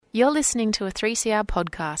You're listening to a 3CR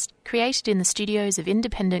podcast created in the studios of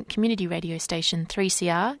independent community radio station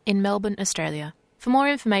 3CR in Melbourne, Australia. For more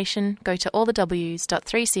information, go to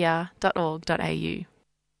allthews.3cr.org.au.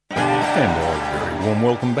 And a very warm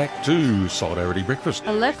welcome back to Solidarity Breakfast.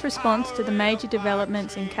 A left response to the major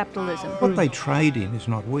developments in capitalism. What they trade in is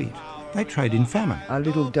not wheat. They trade in famine. A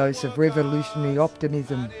little dose of revolutionary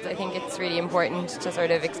optimism. I think it's really important to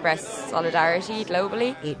sort of express solidarity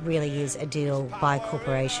globally. It really is a deal by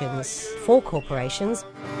corporations, for corporations.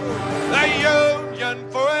 The union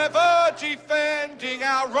forever defending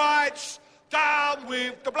our rights. Down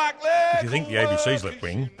with the black leg. If you think the ABC's left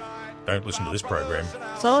wing, don't listen to this program.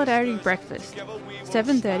 Solidarity Breakfast,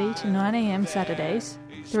 7:30 to 9am Saturdays,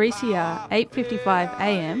 3CR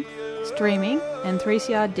 8:55am, streaming and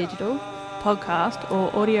 3CR digital, podcast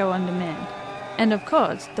or audio on demand. And of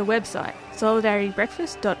course, the website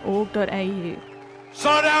solidaritybreakfast.org.au.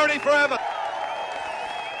 Solidarity forever.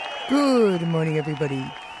 Good morning, everybody.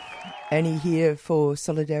 Annie here for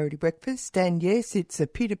Solidarity Breakfast, and yes, it's a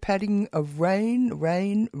pitter-patting of rain.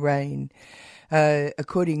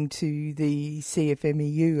 According to the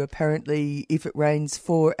CFMEU, apparently if it rains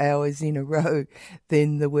 4 hours in a row,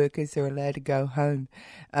 then the workers are allowed to go home.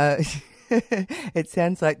 It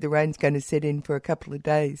sounds like the rain's going to set in for a couple of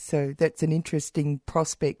days, so that's an interesting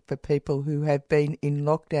prospect for people who have been in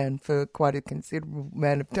lockdown for quite a considerable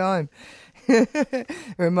amount of time. It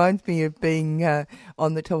reminds me of being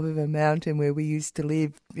on the top of a mountain where we used to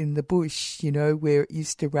live in the bush, you know, where it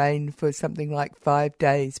used to rain for something like 5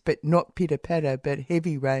 days, but not pitter-patter, but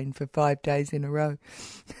heavy rain for 5 days in a row.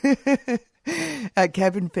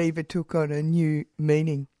 Cabin fever took on a new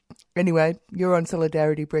meaning. Anyway, you're on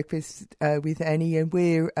Solidarity Breakfast with Annie, and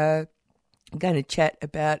we're going to chat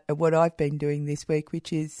about what I've been doing this week,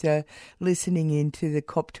 which is listening into the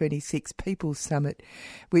COP26 People's Summit,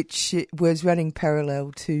 which was running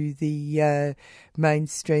parallel to the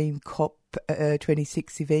mainstream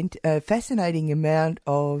COP26 event. A fascinating amount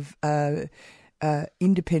of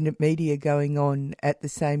independent media going on at the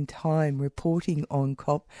same time, reporting on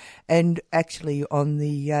COP and actually on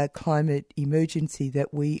the climate emergency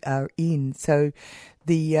that we are in. So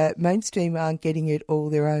the mainstream aren't getting it all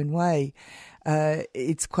their own way.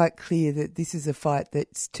 It's quite clear that this is a fight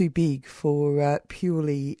that's too big for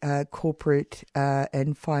purely corporate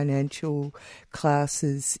and financial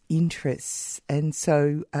classes' interests. And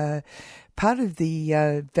so part of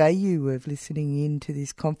the value of listening in to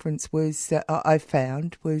this conference was, I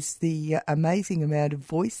found, was the amazing amount of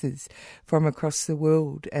voices from across the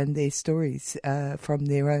world and their stories from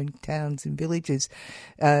their own towns and villages.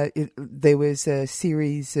 There was a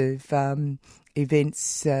series of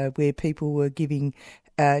events where people were giving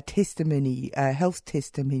testimony, health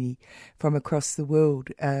testimony from across the world,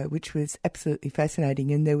 which was absolutely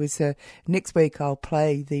fascinating. And there was next week I'll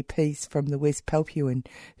play the piece from the West Papuan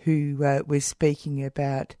who was speaking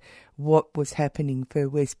about what was happening for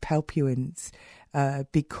West Papuans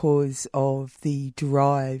because of the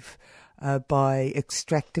drive by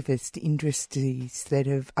extractivist industries that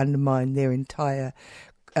have undermined their entire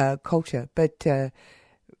culture. But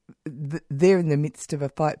they're in the midst of a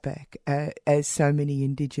fight back, as so many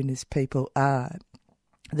Indigenous people are.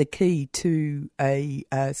 The key to a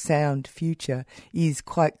sound future is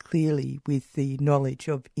quite clearly with the knowledge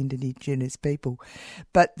of Indigenous people.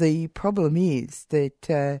 But the problem is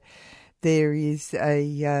that there is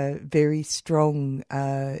a very strong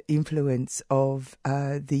influence of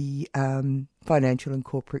the financial and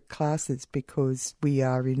corporate classes, because we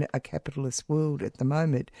are in a capitalist world at the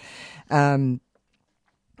moment.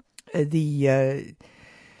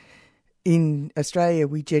 In Australia,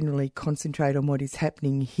 we generally concentrate on what is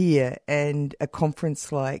happening here, and a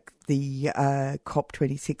conference like the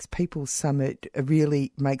COP26 People's Summit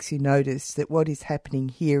really makes you notice that what is happening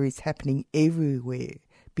here is happening everywhere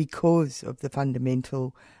because of the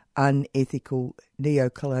fundamental unethical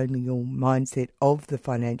neo-colonial mindset of the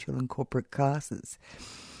financial and corporate classes.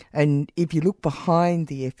 And if you look behind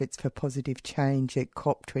the efforts for positive change at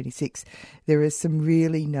COP26, there are some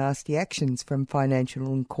really nasty actions from financial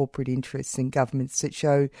and corporate interests and governments that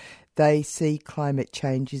show they see climate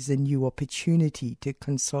change as a new opportunity to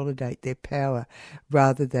consolidate their power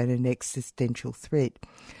rather than an existential threat.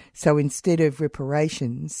 So instead of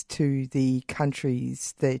reparations to the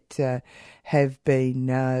countries that have been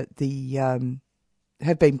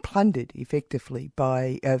plundered effectively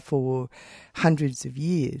by for hundreds of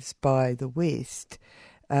years by the West,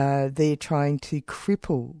 they're trying to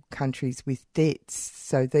cripple countries with debts.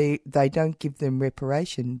 So they don't give them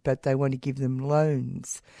reparation, but they want to give them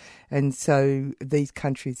loans. And so these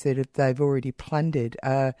countries that they've already plundered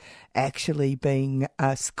are actually being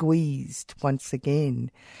squeezed once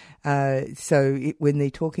again. When they're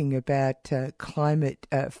talking about climate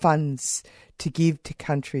funds to give to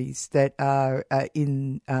countries that are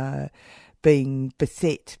being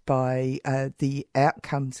beset by the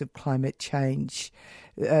outcomes of climate change,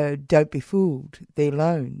 don't be fooled. They're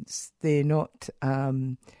loans. They're not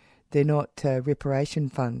reparation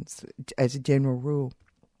funds as a general rule.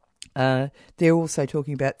 They're also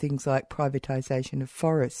talking about things like privatisation of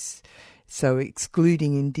forests, so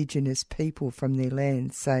excluding Indigenous people from their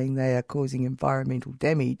lands, saying they are causing environmental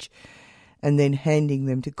damage, and then handing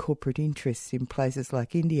them to corporate interests in places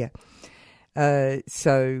like India. There's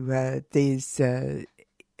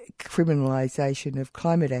criminalisation of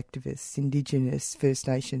climate activists, Indigenous First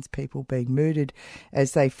Nations people being murdered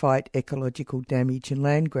as they fight ecological damage and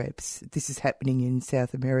land grabs. This is happening in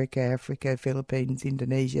South America, Africa, Philippines,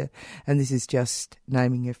 Indonesia, and this is just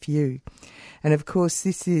naming a few. And of course,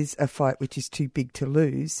 this is a fight which is too big to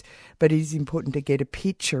lose, but it is important to get a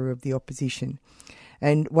picture of the opposition.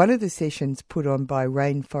 And one of the sessions put on by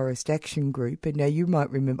Rainforest Action Group, and now you might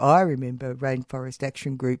remember, I remember Rainforest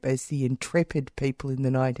Action Group as the intrepid people in the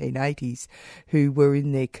 1980s who were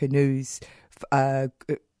in their canoes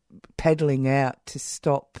paddling out to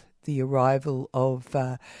stop the arrival of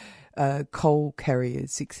coal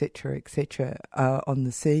carriers, etc., on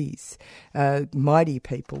the seas. Mighty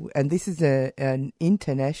people. And this is an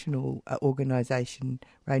international organisation,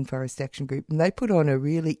 Rainforest Action Group, and they put on a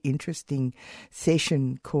really interesting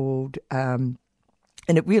session called, and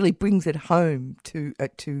it really brings it home to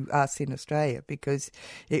us in Australia, because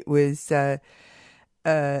it was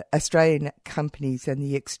Australian companies and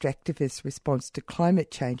the extractivist response to climate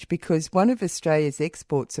change, because one of Australia's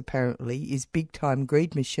exports apparently is big-time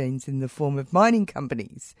greed machines in the form of mining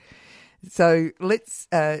companies. So let's,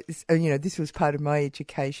 this was part of my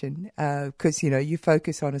education, because, you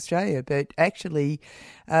focus on Australia, but actually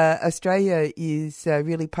Australia is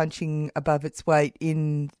really punching above its weight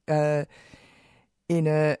in a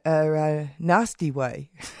nasty way.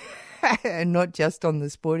 And not just on the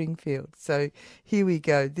sporting field. So here we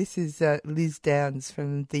go. This is Liz Downs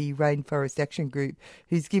from the Rainforest Action Group,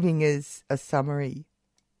 who's giving us a summary.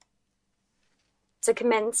 So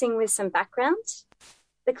commencing with some background,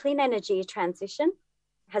 the clean energy transition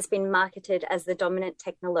has been marketed as the dominant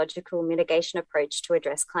technological mitigation approach to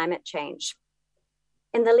address climate change.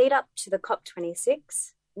 In the lead up to the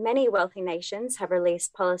COP26, many wealthy nations have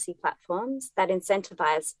released policy platforms that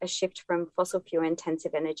incentivize a shift from fossil fuel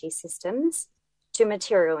intensive energy systems to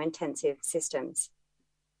material intensive systems.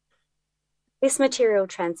 This material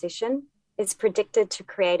transition is predicted to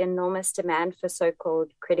create enormous demand for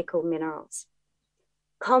so-called critical minerals,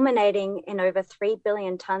 culminating in over 3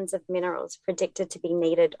 billion tonnes of minerals predicted to be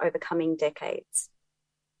needed over coming decades.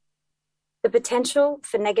 The potential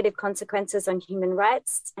for negative consequences on human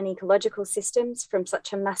rights and ecological systems from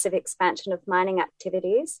such a massive expansion of mining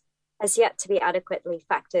activities has yet to be adequately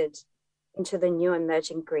factored into the new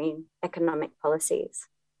emerging green economic policies.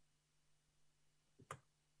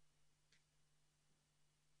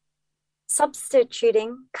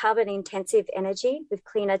 Substituting carbon-intensive energy with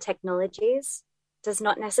cleaner technologies does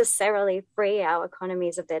not necessarily free our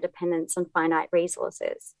economies of their dependence on finite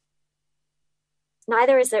resources.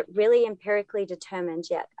 Neither is it really empirically determined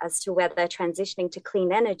yet as to whether transitioning to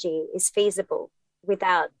clean energy is feasible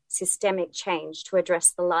without systemic change to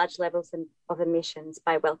address the large levels of emissions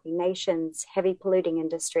by wealthy nations, heavy polluting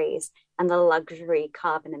industries, and the luxury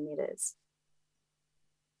carbon emitters.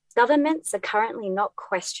 Governments are currently not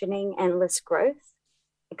questioning endless growth,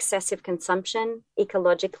 excessive consumption,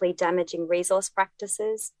 ecologically damaging resource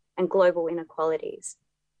practices, and global inequalities.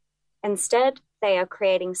 Instead, they are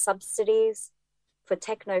creating subsidies for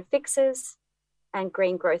techno fixes and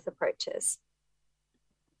green growth approaches.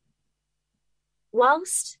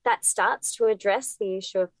 Whilst that starts to address the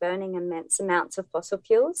issue of burning immense amounts of fossil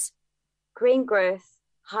fuels, green growth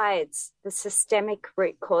hides the systemic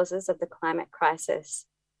root causes of the climate crisis,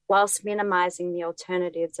 whilst minimising the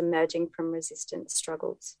alternatives emerging from resistance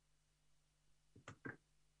struggles.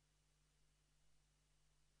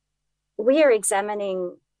 We are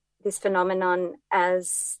examining this phenomenon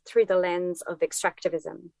as through the lens of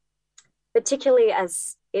extractivism, particularly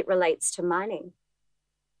as it relates to mining.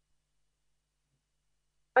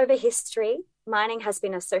 Over history, mining has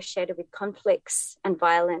been associated with conflicts and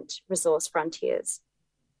violent resource frontiers.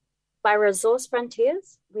 By resource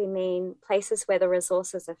frontiers, we mean places where the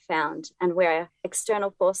resources are found and where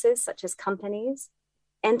external forces such as companies,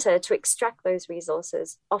 enter to extract those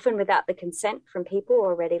resources, often without the consent from people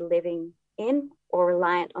already living in or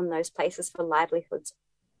reliant on those places for livelihoods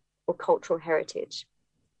or cultural heritage.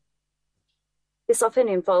 This often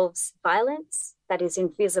involves violence that is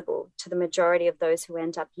invisible to the majority of those who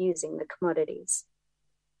end up using the commodities.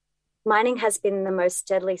 Mining has been the most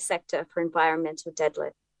deadly sector for environmental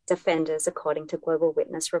defenders, according to Global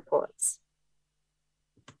Witness reports.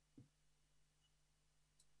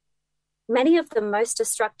 Many of the most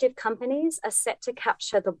destructive companies are set to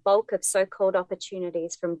capture the bulk of so-called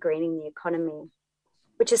opportunities from greening the economy,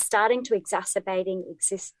 which is starting to exacerbate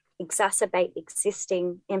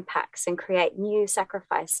existing impacts and create new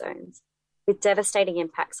sacrifice zones with devastating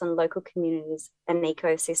impacts on local communities and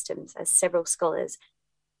ecosystems, as several scholars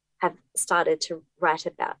have started to write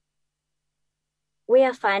about. We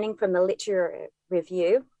are finding from the literature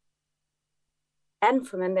review and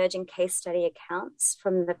from emerging case study accounts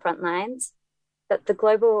from the front lines that the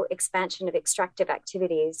global expansion of extractive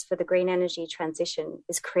activities for the green energy transition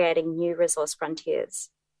is creating new resource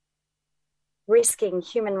frontiers, risking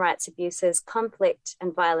human rights abuses, conflict,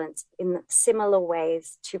 and violence in similar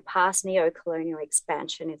ways to past neo-colonial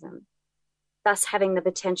expansionism, thus having the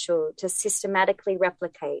potential to systematically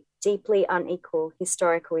replicate deeply unequal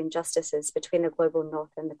historical injustices between the global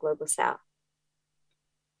north and the global south.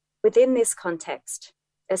 Within this context,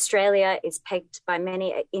 Australia is pegged by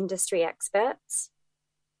many industry experts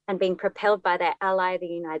and being propelled by their ally, the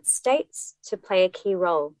United States, to play a key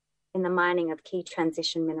role in the mining of key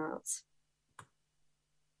transition minerals.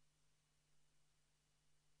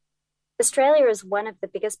 Australia is one of the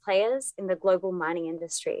biggest players in the global mining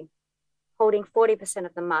industry, holding 40%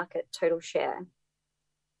 of the market total share.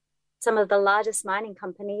 Some of the largest mining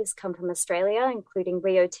companies come from Australia, including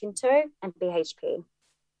Rio Tinto and BHP.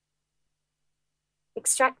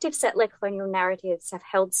 Extractive settler colonial narratives have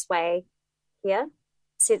held sway here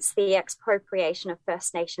since the expropriation of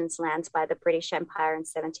First Nations lands by the British Empire in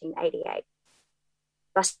 1788,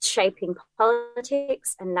 thus shaping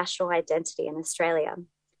politics and national identity in Australia.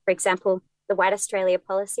 For example, the White Australia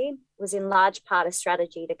policy was in large part a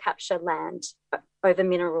strategy to capture land over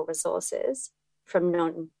mineral resources from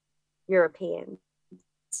non-Europeans.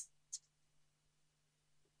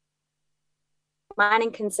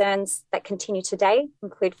 Mining concerns that continue today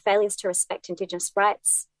include failures to respect Indigenous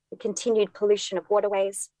rights, the continued pollution of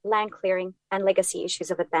waterways, land clearing, and legacy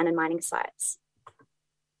issues of abandoned mining sites.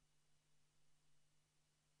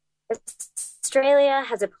 Australia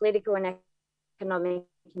has a political and economic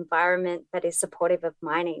environment that is supportive of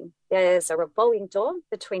mining. There's a revolving door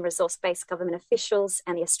between resource-based government officials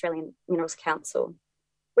and the Australian Minerals Council.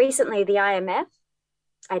 Recently, the IMF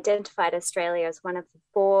identified Australia as one of the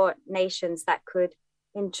 4 nations that could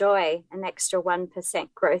enjoy an extra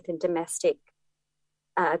 1% growth in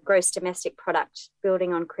gross domestic product,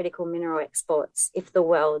 building on critical mineral exports if the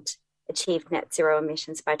world achieved net zero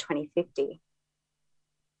emissions by 2050.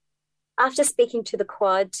 After speaking to the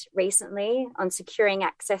Quad recently on securing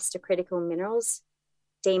access to critical minerals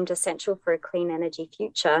deemed essential for a clean energy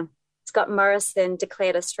future, Scott Morrison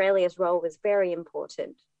declared Australia's role was very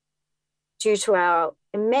important due to our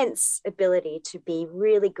immense ability to be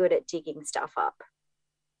really good at digging stuff up.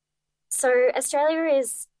 So Australia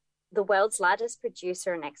is the world's largest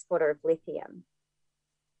producer and exporter of lithium.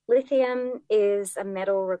 Lithium is a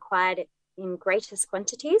metal required in greatest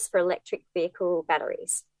quantities for electric vehicle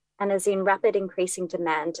batteries and is in rapid increasing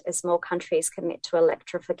demand as more countries commit to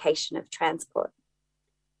electrification of transport.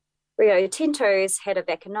 Rio Tinto's head of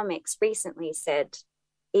economics recently said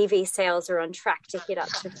EV sales are on track to hit up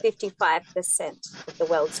to 55% of the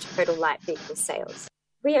world's total light vehicle sales.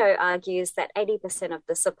 Rio argues that 80% of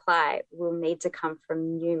the supply will need to come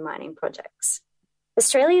from new mining projects.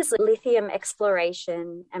 Australia's lithium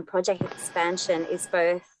exploration and project expansion is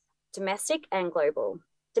both domestic and global.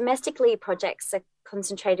 Domestically, projects are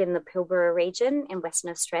concentrated in the Pilbara region in Western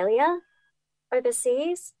Australia.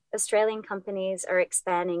 Overseas, Australian companies are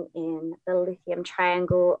expanding in the lithium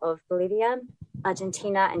triangle of Bolivia,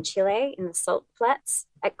 Argentina, and Chile in the salt flats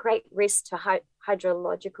at great risk to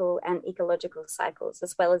hydrological and ecological cycles,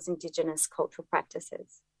 as well as Indigenous cultural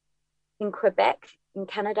practices. In Quebec, in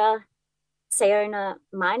Canada, Sayona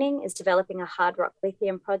Mining is developing a hard rock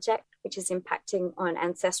lithium project, which is impacting on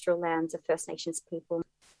ancestral lands of First Nations people.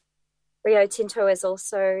 Rio Tinto is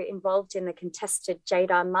also involved in the contested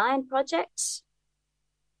Jadar Mine project,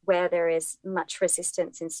 where there is much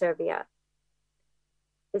resistance in Serbia.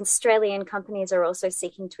 Australian companies are also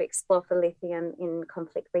seeking to explore for lithium in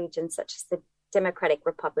conflict regions such as the Democratic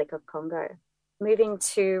Republic of Congo. Moving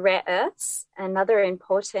to rare earths, another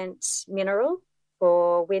important mineral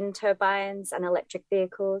for wind turbines and electric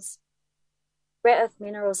vehicles. Rare earth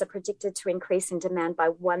minerals are predicted to increase in demand by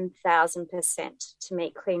 1,000% to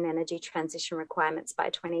meet clean energy transition requirements by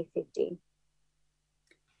 2050.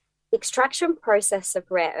 The extraction process of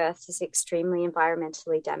rare earths is extremely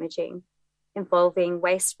environmentally damaging, involving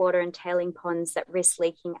wastewater and tailing ponds that risk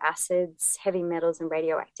leaking acids, heavy metals, and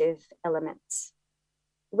radioactive elements.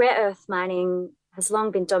 Rare earth mining has long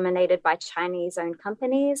been dominated by Chinese-owned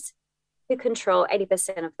companies who control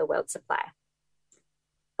 80% of the world's supply.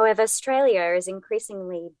 However, Australia is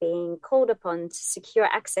increasingly being called upon to secure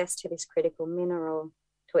access to this critical mineral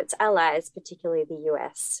to its allies, particularly the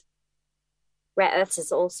US. Rare earths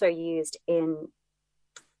is also used in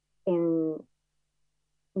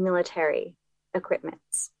military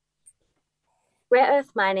equipment. Rare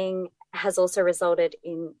earth mining has also resulted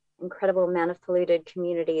in incredible amount of polluted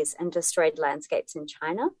communities and destroyed landscapes in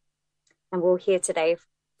China. And we'll hear today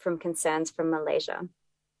from concerns from Malaysia.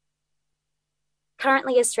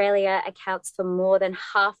 Currently, Australia accounts for more than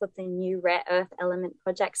half of the new rare earth element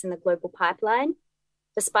projects in the global pipeline,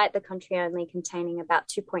 despite the country only containing about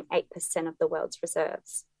 2.8% of the world's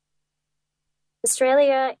reserves.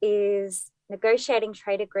 Australia is negotiating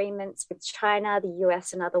trade agreements with China, the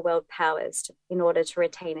US, and other world powers in order to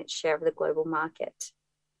retain its share of the global market.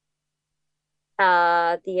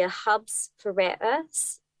 The hubs for rare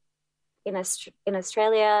earths in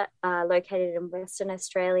Australia are located in Western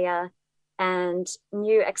Australia, and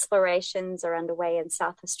new explorations are underway in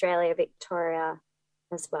South Australia, Victoria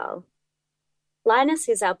as well. Lynas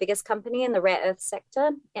is our biggest company in the rare earth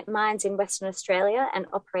sector. It mines in Western Australia and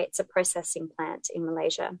operates a processing plant in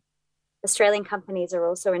Malaysia. Australian companies are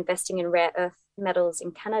also investing in rare earth metals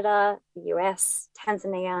in Canada, the US,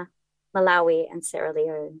 Tanzania, Malawi, and Sierra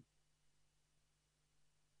Leone.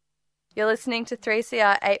 You're listening to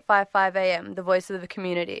 3CR 855 AM, the voice of the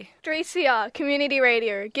community. 3CR, community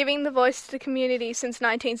radio, giving the voice to the community since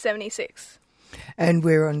 1976. And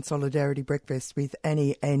we're on Solidarity Breakfast with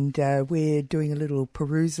Annie, and we're doing a little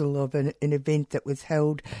perusal of an event that was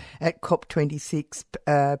held at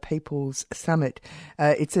COP26 People's Summit.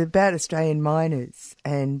 It's about Australian miners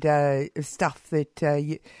and stuff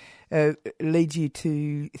that leads you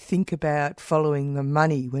to think about following the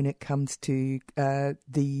money when it comes to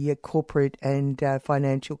the corporate and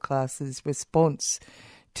financial classes' response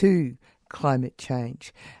to climate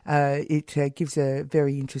change. It gives a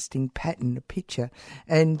very interesting pattern, a picture,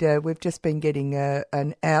 and we've just been getting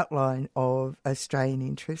an outline of Australian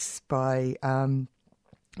interests by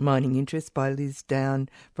mining interests by Liz Down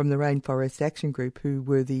from the Rainforest Action Group, who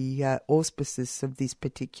were the auspices of this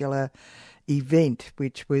particular event,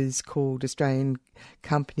 which was called Australian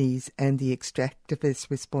Companies and the Extractivist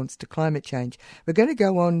Response to Climate Change. We're going to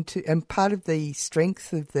go on to, and part of the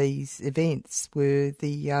strength of these events were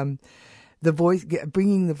the voice,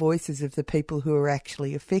 bringing the voices of the people who are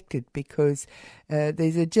actually affected, because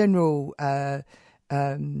there's a general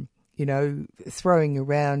throwing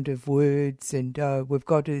around of words and we've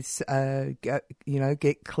got to,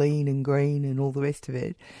 get clean and green and all the rest of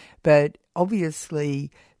it. But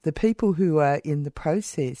obviously the people who are in the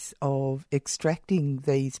process of extracting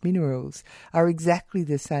these minerals are exactly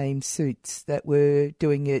the same suits that were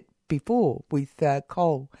doing it before with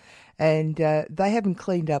coal. And they haven't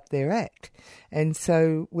cleaned up their act. And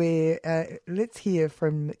so let's hear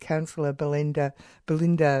from Councillor Belinda,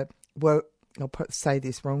 well, I'll say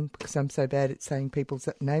this wrong because I'm so bad at saying people's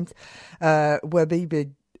names,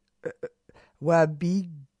 Wabijig,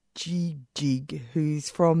 who's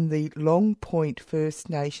from the Long Point First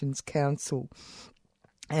Nations Council.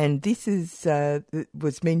 And this is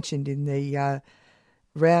was mentioned in the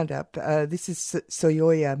roundup. This is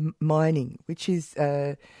Soyoya Mining, which is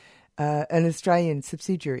an Australian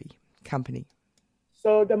subsidiary company.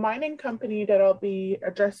 So the mining company that I'll be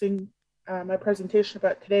addressing my presentation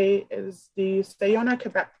about today is the Sayona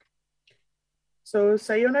Quebec. So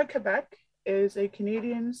Sayona Quebec is a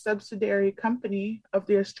Canadian subsidiary company of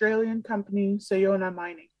the Australian company Sayona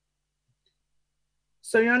Mining.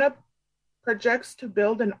 Sayona projects to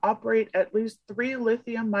build and operate at least 3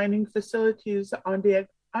 lithium mining facilities on the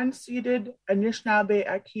unceded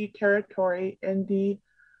Anishinaabe-Aki territory in the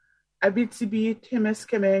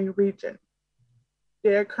Abitibi-Témiscamingue region.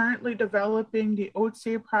 They are currently developing the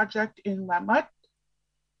Otse project in Lamut,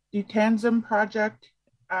 the Tanzim project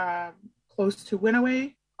close to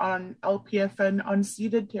Winaway on LPFN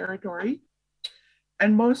unceded territory.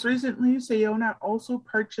 And most recently, Sayona also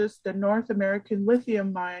purchased the North American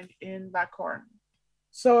lithium mine in Lacorne.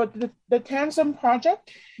 So the Tanzim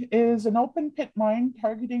project is an open pit mine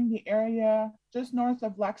targeting the area just north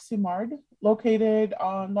of Lac Simard, located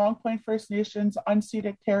on Long Point First Nations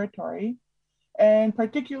unceded territory, and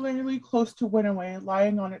particularly close to Winaway,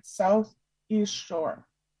 lying on its southeast East Shore.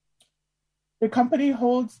 The company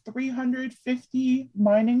holds 350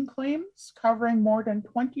 mining claims covering more than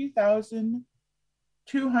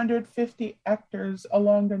 20,250 hectares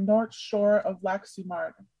along the north shore of Lac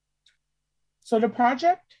Simard. So the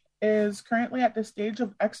project is currently at the stage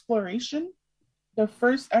of exploration. The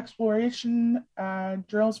first exploration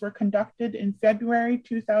drills were conducted in February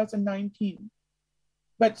 2019.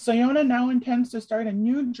 But Sayona now intends to start a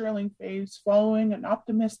new drilling phase following an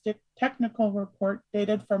optimistic technical report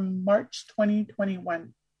dated from March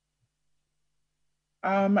 2021.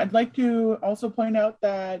 I'd like to also point out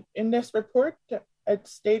that in this report, it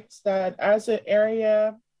states that as this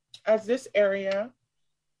area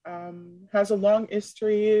has a long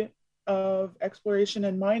history of exploration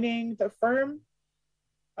and mining, the firm,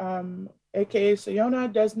 aka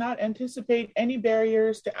Sayona, does not anticipate any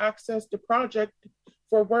barriers to access the project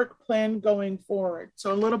for work plan going forward.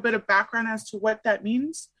 So a little bit of background as to what that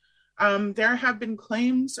means. There have been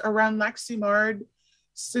claims around Lac Simard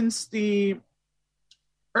since the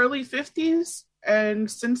early 50s,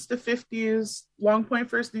 and since the 50s, Long Point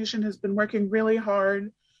First Nation has been working really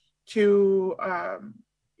hard to,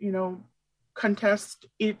 contest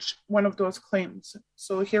each one of those claims.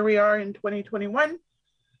 So here we are in 2021,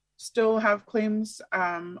 still have claims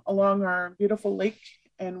along our beautiful lake,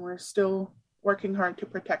 and we're still working hard to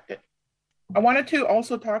protect it. I wanted to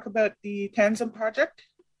also talk about the Tanzim project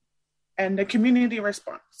and the community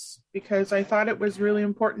response, because I thought it was really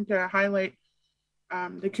important to highlight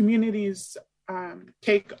the community's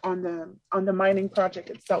take on the mining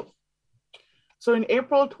project itself. So in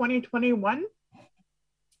April 2021,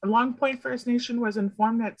 Long Point First Nation was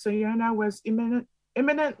informed that Sayona was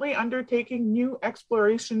imminently undertaking new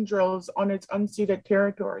exploration drills on its unceded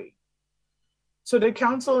territory. So the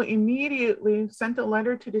council immediately sent a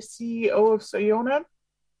letter to the CEO of Sayona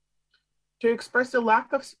to express a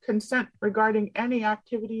lack of consent regarding any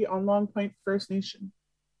activity on Long Point First Nation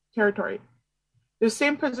territory. The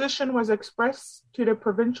same position was expressed to the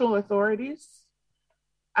provincial authorities.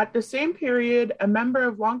 At the same period, a member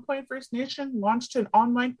of Long Point First Nation launched an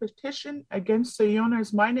online petition against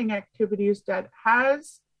Sayona's mining activities that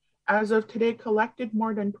has, as of today, collected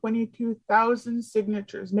more than 22,000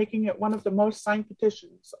 signatures, making it one of the most signed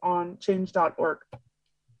petitions on change.org.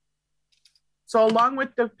 So along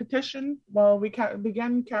with the petition, we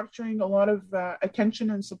began capturing a lot of attention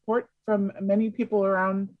and support from many people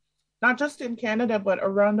around, not just in Canada, but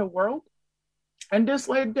around the world. And this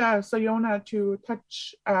led Sayona to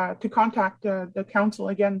contact the council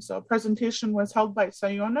again. So a presentation was held by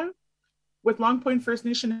Sayona with Long Point First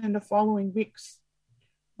Nation in the following weeks.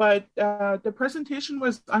 But the presentation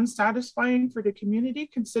was unsatisfying for the community,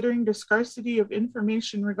 considering the scarcity of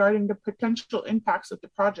information regarding the potential impacts of the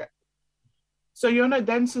project. Sayona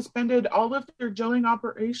then suspended all of their drilling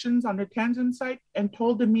operations on the Tanzim site and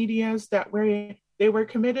told the medias that they were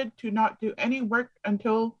committed to not do any work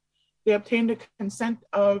until they obtained the consent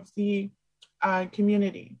of the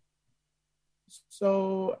community.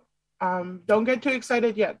 So don't get too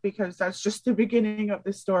excited yet, because that's just the beginning of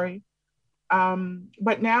the story.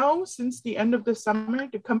 But now, since the end of the summer,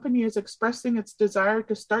 the company is expressing its desire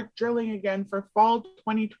to start drilling again for fall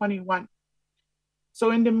 2021.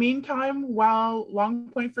 So in the meantime, while Long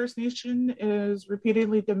Point First Nation is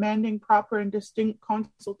repeatedly demanding proper and distinct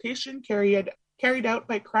consultation carried out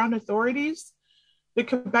by Crown authorities, the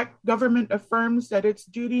Quebec government affirms that its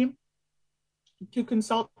duty to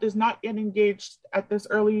consult is not yet engaged at this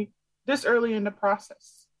early in the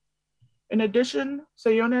process. In addition,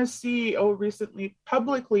 Sayona's CEO recently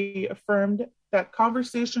publicly affirmed that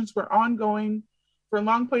conversations were ongoing for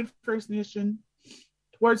Long Point First Nation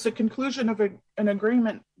towards the conclusion of an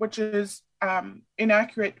agreement, which is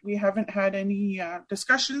inaccurate. We haven't had any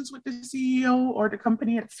discussions with the CEO or the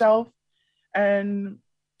company itself. And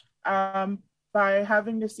by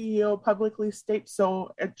having the CEO publicly state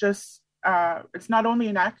so, it just, it's not only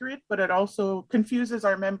inaccurate, but it also confuses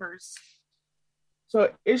our members.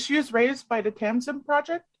 So issues raised by the Tanzim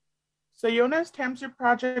project. Sayona's Tanzim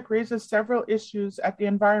project raises several issues at the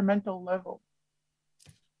environmental level.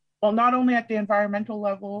 Well, not only at the environmental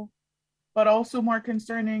level, but also more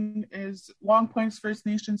concerning is Long Point First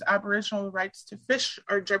Nations Aboriginal rights to fish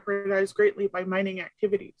are jeopardized greatly by mining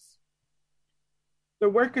activities. The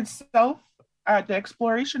work itself, the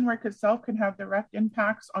exploration work itself can have direct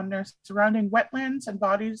impacts on their surrounding wetlands and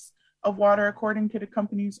bodies of water, according to the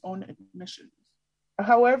company's own admissions.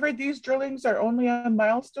 However, these drillings are only a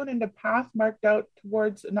milestone in the path marked out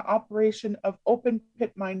towards an operation of open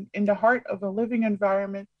pit mine in the heart of a living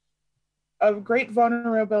environment of great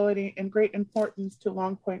vulnerability and great importance to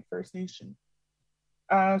Long Point First Nation.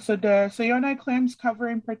 So the Sayonai claims cover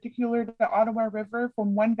in particular the Ottawa River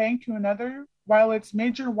from one bank to another, while its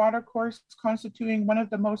major watercourse constituting one of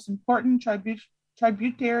the most important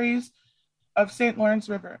tributaries of St. Lawrence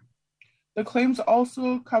River. The claims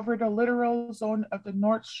also cover the littoral zone of the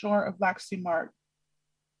north shore of Lac Simard.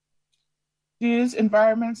 These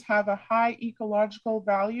environments have a high ecological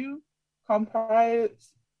value, compromise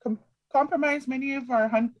many of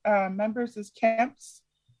our members' camps,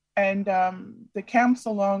 and the camps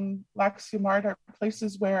along Lac Simard are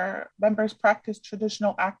places where members practice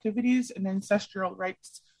traditional activities and ancestral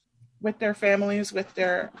rites with their families, with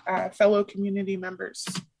their fellow community members.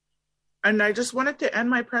 And I just wanted to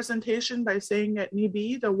end my presentation by saying that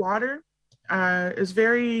Nibi, the water, is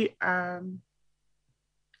very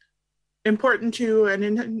important to an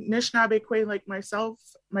Anishinaabe Kwe like myself.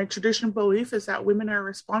 My traditional belief is that women are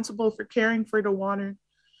responsible for caring for the water.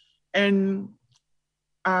 And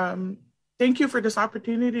thank you for this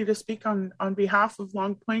opportunity to speak on behalf of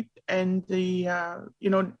Long Point and the,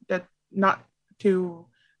 that not to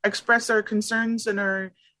express our concerns and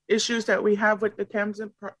our issues that we have with the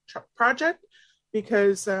Tamsin project,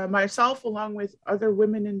 because myself, along with other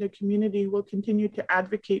women in the community, will continue to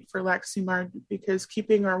advocate for Lac Simard, because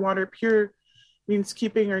keeping our water pure means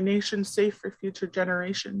keeping our nation safe for future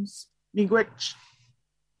generations. Miigwech.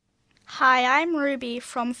 Hi, I'm Ruby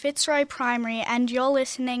from Fitzroy Primary, and you're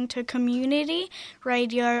listening to Community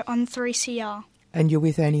Radio on 3CR. And you're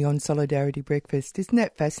with Annie on Solidarity Breakfast. Isn't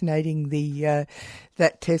that fascinating,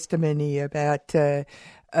 that testimony about the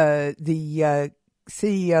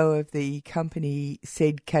CEO of the company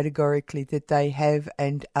said categorically that they have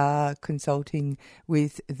and are consulting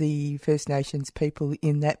with the First Nations people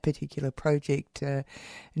in that particular project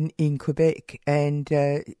in Quebec. And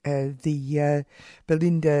Belinda,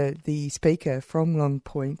 the speaker from Long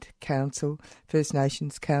Point Council, First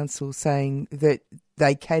Nations Council, saying that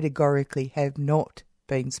they categorically have not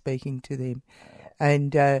been speaking to them.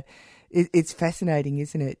 And it's fascinating,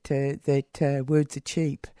 isn't it, that words are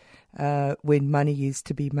cheap. When money is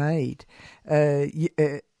to be made,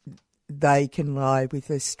 they can lie with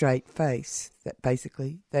a straight face.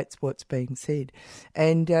 That's what's being said.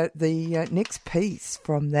 And the next piece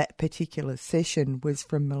from that particular session was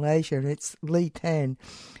from Malaysia, and it's Lee Tan.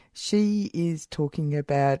 She is talking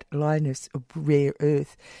about Lynas rare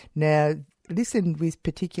earth. Now, listen with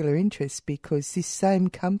particular interest, because this same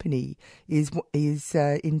company is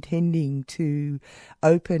intending to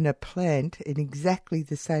open a plant, in exactly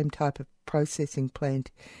the same type of processing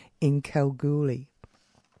plant in Kalgoorlie.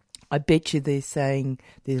 I bet you they're saying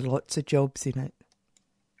there's lots of jobs in it.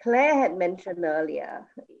 Claire had mentioned earlier,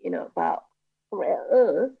 about rare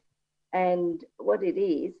earth, and what it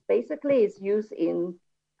is. Basically, it's used in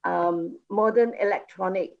modern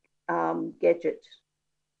electronic gadgets.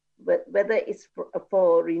 But whether it's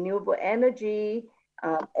for renewable energy,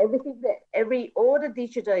 all the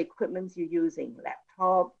digital equipment you're using,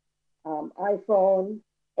 laptop, iPhone,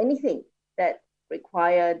 anything that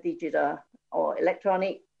require digital or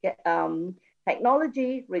electronic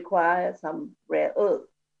technology requires some rare earth.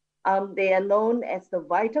 They are known as the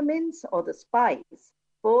vitamins or the spice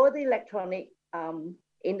for the electronic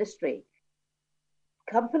industry.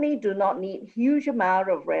 Companies do not need huge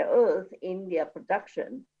amount of rare earth in their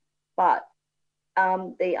production, but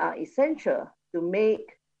they are essential to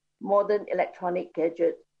make modern electronic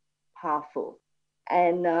gadgets powerful.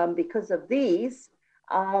 And because of these,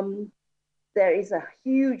 there is a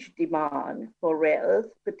huge demand for rare earth,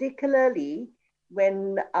 particularly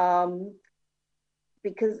when,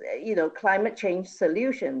 because, climate change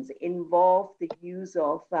solutions involve the use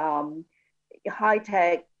of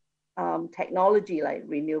high-tech technology like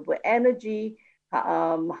renewable energy,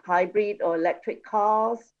 hybrid or electric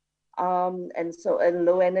cars, and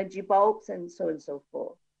low energy bulbs, and so on and so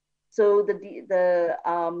forth. So the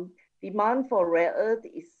demand for rare earth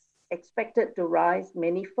is expected to rise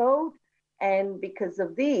manyfold, and because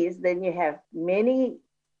of these, then you have many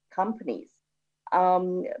companies,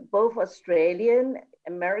 both Australian,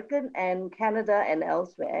 American, and Canada, and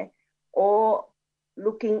elsewhere, all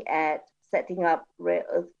looking at setting up rare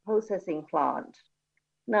earth processing plant.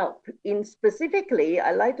 Now, specifically,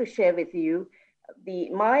 I'd like to share with you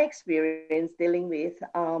my experience dealing with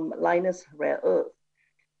Lynas rare earth.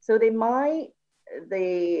 So they mine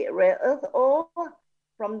the rare earth ore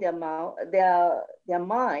from their mine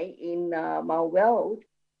in Mount Weld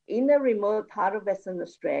in a remote part of Western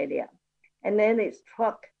Australia. And then it's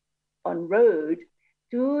trucked on road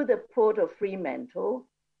to the port of Fremantle,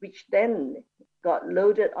 which then got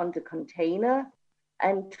loaded onto container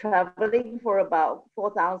and traveling for about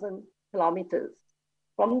 4,000 kilometers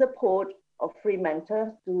from the port of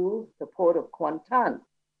Fremantle to the port of Kuantan.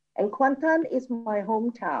 And Kuantan is my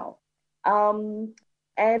hometown.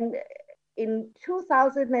 And in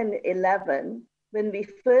 2011, when we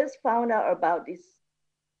first found out about this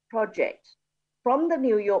project from the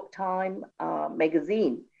New York Times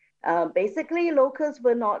magazine, basically locals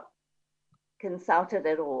were not consulted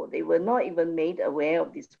at all. They were not even made aware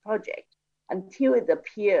of this project until it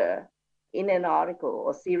appeared in an article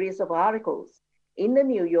or series of articles in the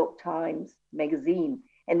New York Times magazine.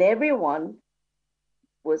 And everyone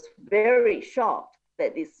was very shocked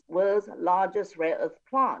that this world's largest rare earth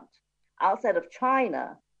plant outside of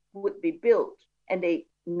China would be built, and they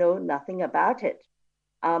know nothing about it.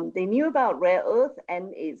 They knew about rare earth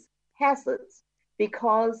and its hazards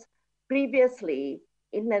because previously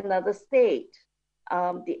in another state,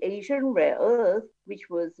 the Asian rare earth, which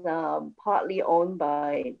was partly owned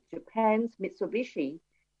by Japan's Mitsubishi,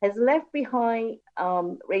 has left behind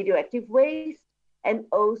radioactive waste and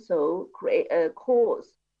also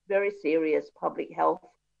caused very serious public health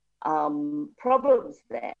problems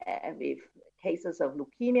there, with cases of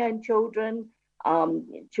leukemia in children,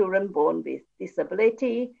 children born with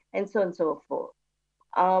disability, and so on and so forth.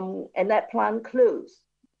 And that plant closed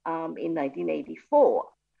in 1984,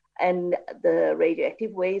 and the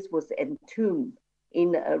radioactive waste was entombed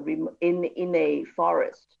in a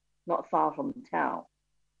forest not far from town.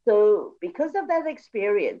 So because of that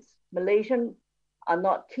experience, Malaysians are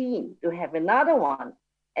not keen to have another one.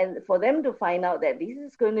 And for them to find out that this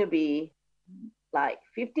is going to be like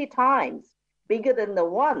 50 times bigger than the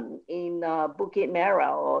one in Bukit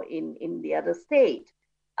Merah or in the other state,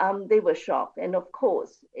 they were shocked. And of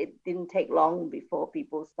course, it didn't take long before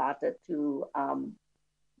people started to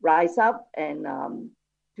rise up and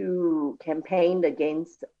to campaign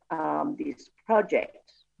against this project.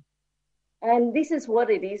 And this is what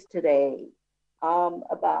it is today.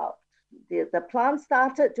 About the plant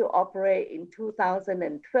started to operate in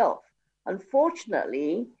 2012.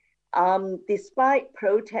 Unfortunately, despite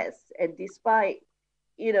protests and despite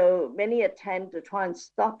many attempts to try and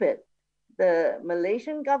stop it, the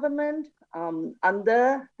Malaysian government,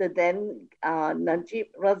 under the then Najib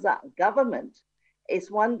Razak government, is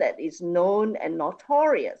one that is known and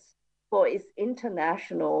notorious for its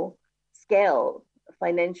international scale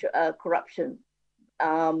financial corruption.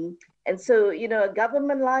 And so, a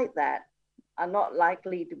government like that are not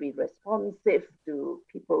likely to be responsive to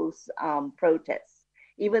people's protests,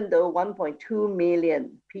 even though 1.2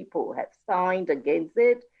 million people have signed against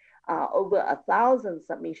it. Over 1,000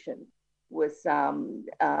 submissions was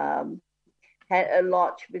had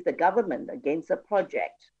lodged with the government against the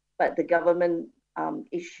project, but the government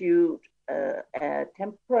issued a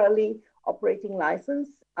temporarily operating license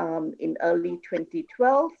in early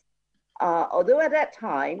 2012. Although at that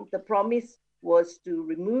time, the promise was to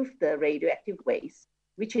remove the radioactive waste,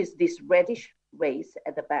 which is this reddish waste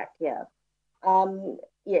at the back here,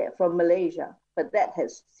 from Malaysia, but that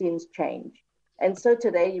has since changed. And so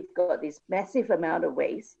today you've got this massive amount of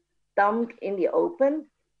waste dumped in the open,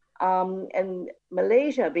 and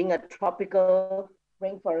Malaysia being a tropical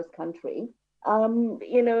rainforest country,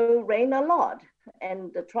 rain a lot,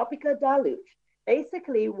 and the tropical deluge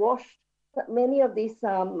basically washed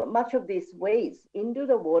much of this waste into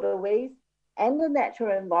the waterways and the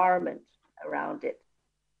natural environment around it.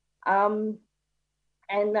 The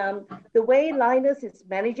way Lynas is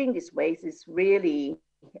managing this waste is really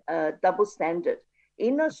double standard.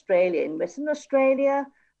 In Australia, in Western Australia,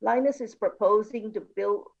 Lynas is proposing to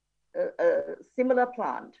build a similar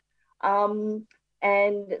plant.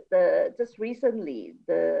 Just recently,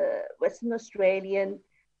 the Western Australian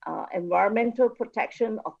Environmental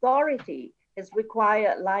Protection Authority has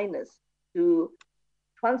required Lynas to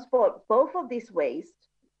transport both of these waste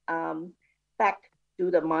back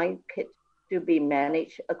to the mine pit to be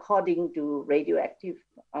managed according to radioactive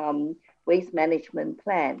waste management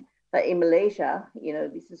plan. But in Malaysia,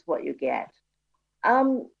 this is what you get.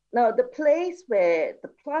 Now, the place where the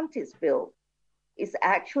plant is built is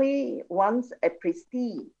actually once a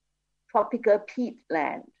pristine tropical peat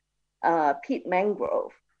land, peat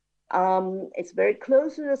mangrove. It's very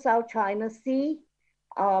close to the South China Sea.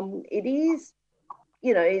 It is,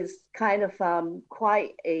 is kind of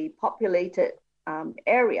quite a populated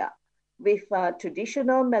area with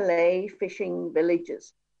traditional Malay fishing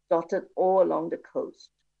villages dotted all along the coast.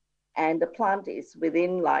 And the plant is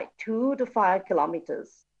within like 2 to 5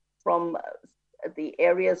 kilometers from the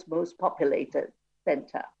area's most populated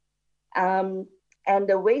center. And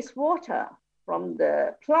the wastewater from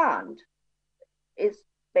the plant is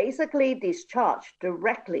basically discharged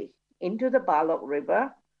directly into the Balok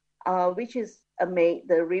River, which is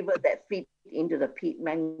the river that feeds into the peat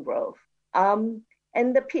mangrove.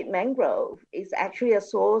 And the peat mangrove is actually a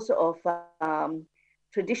source of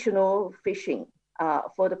traditional fishing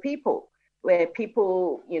for the people, where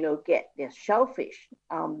people, get their shellfish.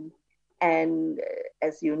 And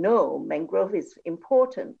as you know, mangrove is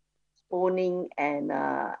important spawning and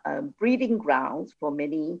breeding grounds for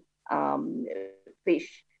many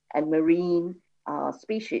fish and marine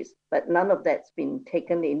species, but none of that's been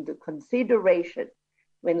taken into consideration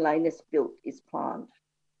when Lynas built its plant.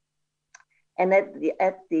 And at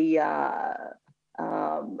the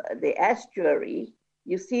estuary,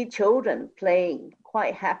 you see children playing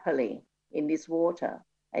quite happily in this water,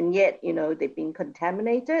 and yet they've been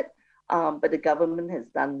contaminated, but the government has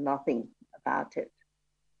done nothing about it.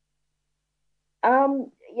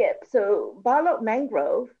 So Balok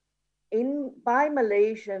mangrove by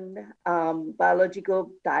Malaysian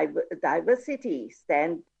biological diversity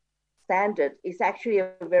standard is actually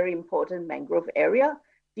a very important mangrove area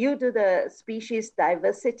due to the species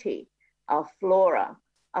diversity of flora.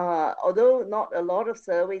 Although not a lot of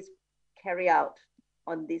surveys carry out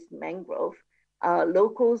on this mangrove,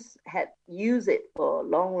 locals had used it for a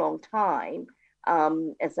long, long time,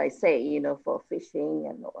 as I say, for fishing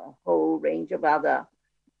and a whole range of other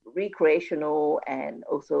recreational and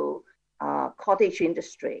also cottage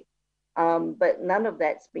industry. But none of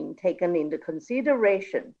that's been taken into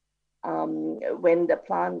consideration when the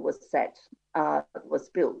plant was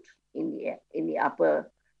built in the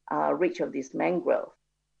upper reach of this mangrove.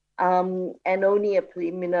 And only a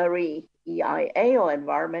preliminary EIA or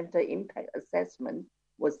environmental impact assessment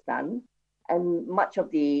was done, and much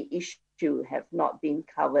of the issue have not been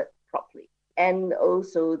covered properly. And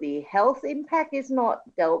also the health impact is not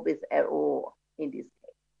dealt with at all in this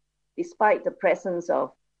case, despite the presence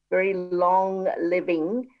of very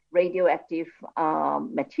long-living radioactive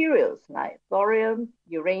materials like thorium,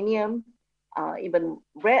 uranium, even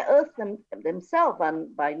rare earths themselves are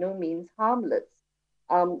by no means harmless.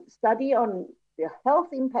 Study on the health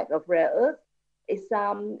impact of rare earth is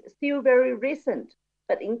still very recent,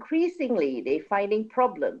 but increasingly they're finding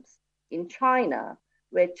problems in China,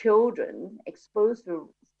 where children exposed to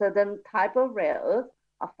certain type of rare earth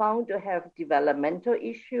are found to have developmental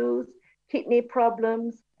issues, kidney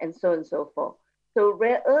problems, and so on and so forth. So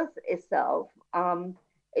rare earth itself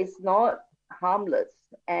is not harmless,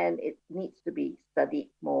 and it needs to be studied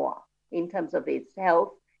more in terms of its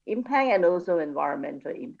health impact and also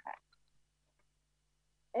environmental impact.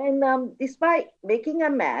 And despite making a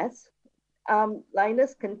mess,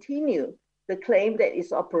 Lynas continue to claim that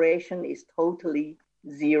its operation is totally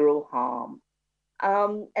zero harm.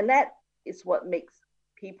 And that is what makes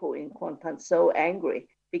people in Kuantan so angry,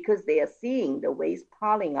 because they are seeing the waste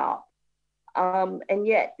piling up. And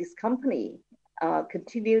yet this company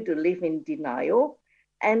continue to live in denial,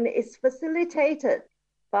 and it's facilitated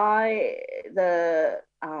by the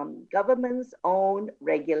government's own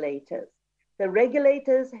regulators. The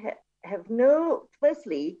regulators have no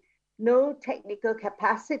technical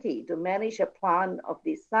capacity to manage a plant of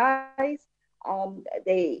this size.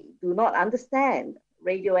 They do not understand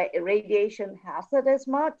radiation hazard as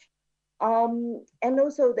much. And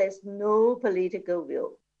also there's no political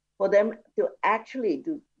will for them to actually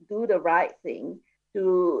do the right thing,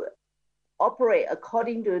 to operate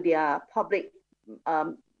according to their public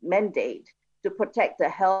mandate to protect the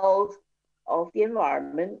health of the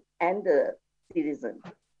environment and the citizens.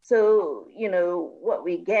 So, what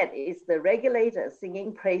we get is the regulator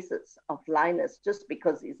singing praises of Lynas just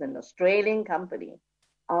because it's an Australian company,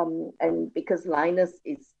 and because Lynas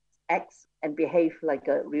acts and behaves like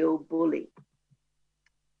a real bully.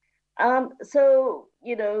 So,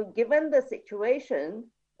 given the situation,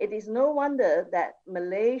 it is no wonder that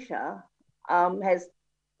Malaysia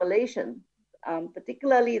Malaysians,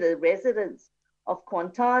 particularly the residents of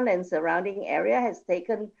Kuantan and surrounding area, has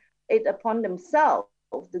taken it upon themselves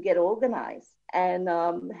to get organized. And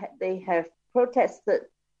they have protested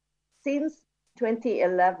since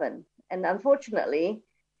 2011. And unfortunately,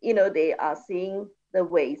 they are seeing the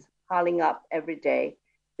waste piling up every day.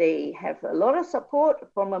 They have a lot of support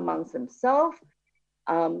from amongst themselves.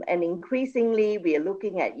 And increasingly, we are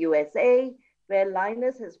looking at USA, where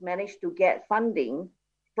Lynas has managed to get funding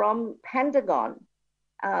from Pentagon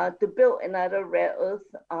to build another rare earth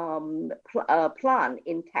plant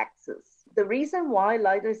in Texas. The reason why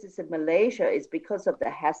Lynas is in Malaysia is because of the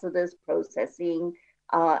hazardous processing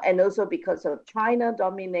and also because of China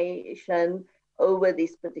domination over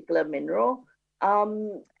this particular mineral.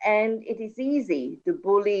 And it is easy to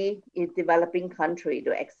bully a developing country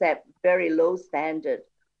to accept very low standard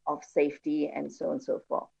of safety and so on and so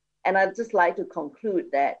forth. And I'd just like to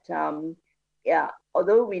conclude that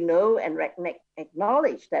although we know and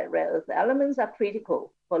acknowledge that rare earth elements are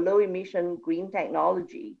critical for low-emission green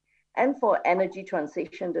technology and for energy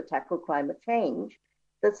transition to tackle climate change,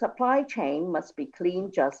 the supply chain must be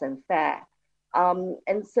clean, just, and fair.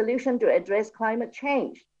 And solution to address climate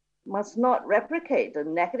change must not replicate the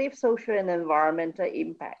negative social and environmental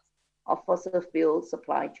impacts of fossil fuel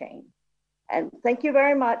supply chain. And thank you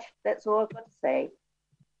very much. That's all I've got to say.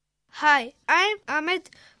 Hi, I'm Ahmed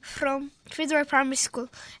from Fitzroy Primary School,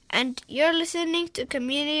 and you're listening to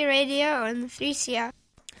Community Radio on 3CR.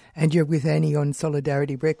 And you're with Annie on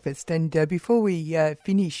Solidarity Breakfast. And before we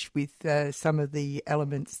finish with some of the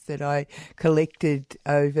elements that I collected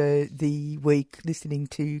over the week listening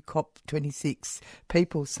to COP26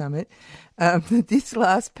 People Summit, this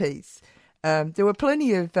last piece, there were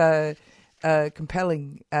plenty of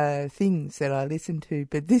compelling things that I listened to,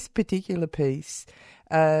 but this particular piece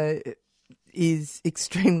is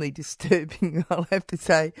extremely disturbing, I'll have to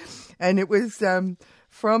say. And it was from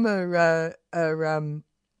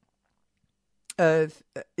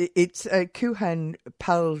it's Kuhan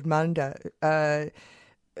Palmanda,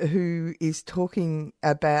 who is talking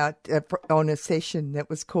about on a session that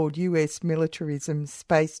was called US Militarism,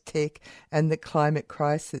 Space Tech and the Climate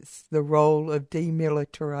Crisis, the Role of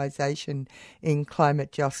Demilitarization in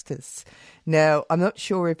Climate Justice. Now, I'm not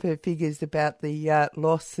sure if her figures about the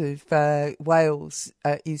loss of whales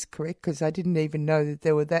is correct, because I didn't even know that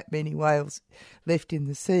there were that many whales left in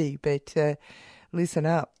the sea, but listen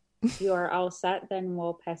up. You are all set, then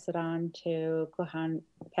we'll pass it on to Kuhan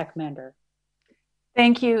Palmanda.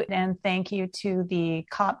 Thank you, and thank you to the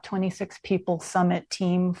COP26 People Summit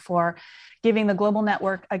team for giving the Global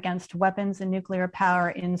Network Against Weapons and Nuclear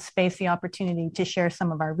Power in Space the opportunity to share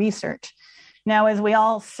some of our research. Now, as we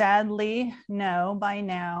all sadly know by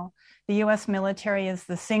now, the U.S. military is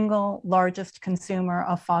the single largest consumer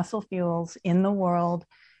of fossil fuels in the world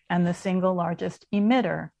and the single largest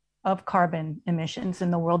emitter of carbon emissions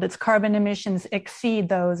in the world. Its carbon emissions exceed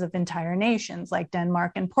those of entire nations like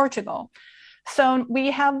Denmark and Portugal. So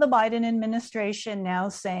we have the Biden administration now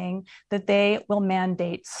saying that they will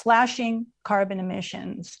mandate slashing carbon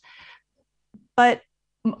emissions. But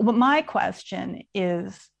my question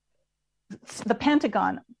is, the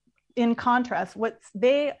Pentagon, in contrast,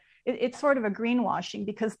 it's sort of a greenwashing,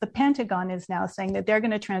 because the Pentagon is now saying that they're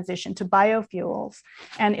going to transition to biofuels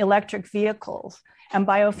and electric vehicles and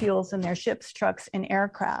biofuels in their ships, trucks, and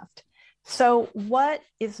aircraft. So what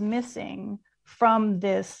is missing from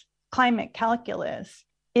this climate calculus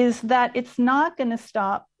is that it's not going to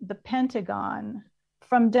stop the Pentagon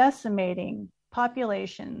from decimating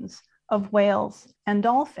populations of whales and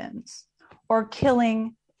dolphins, or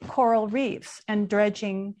killing coral reefs and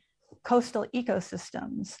dredging coastal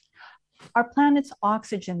ecosystems. Our planet's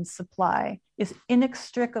oxygen supply is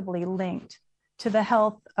inextricably linked to the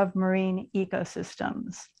health of marine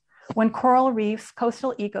ecosystems. When coral reefs,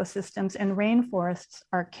 coastal ecosystems, and rainforests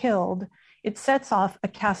are killed, it sets off a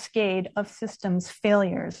cascade of systems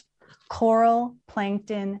failures. Coral,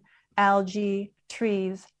 plankton, algae,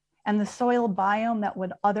 trees, and the soil biome that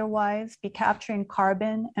would otherwise be capturing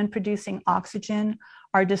carbon and producing oxygen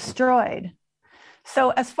are destroyed.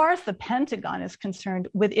 So as far as the Pentagon is concerned,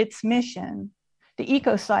 with its mission, the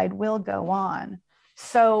ecocide will go on.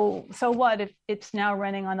 So what if it's now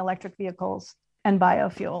running on electric vehicles and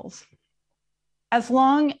biofuels? As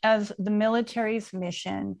long as the military's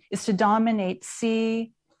mission is to dominate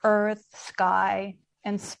sea, earth, sky,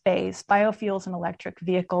 and space, biofuels and electric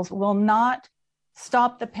vehicles will not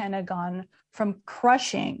stop the Pentagon from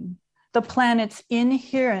crushing the planet's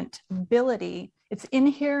inherent ability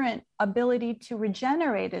to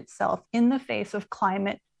regenerate itself in the face of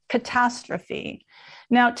climate catastrophe.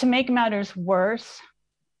 Now, to make matters worse,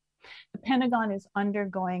 the Pentagon is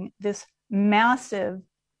undergoing this massive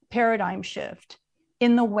paradigm shift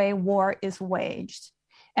in the way war is waged.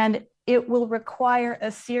 And it will require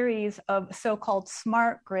a series of so-called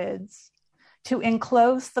smart grids to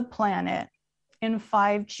enclose the planet in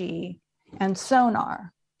 5G and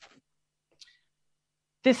sonar.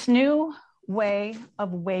 This new way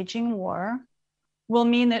of waging war will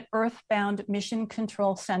mean that earthbound mission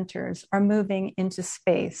control centers are moving into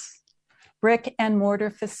space. Brick and mortar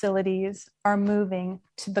facilities are moving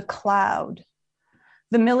to the cloud.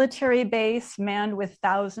 The military base, manned with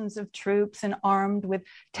thousands of troops and armed with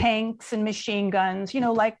tanks and machine guns,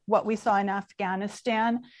 like what we saw in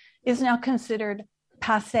Afghanistan, is now considered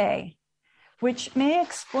passé, which may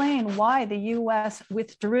explain why the US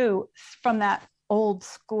withdrew from that old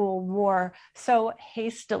school war so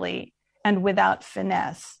hastily and without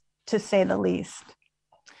finesse, to say the least.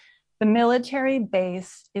 The military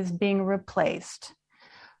base is being replaced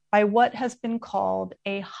by what has been called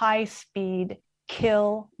a high-speed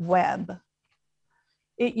kill web.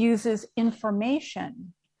 It uses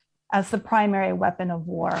information as the primary weapon of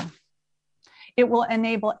war. It will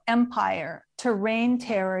enable empire to rain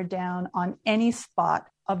terror down on any spot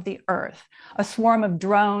of the earth. A swarm of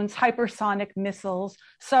drones, hypersonic missiles,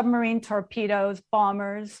 submarine torpedoes,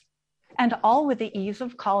 bombers, and all with the ease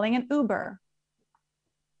of calling an Uber.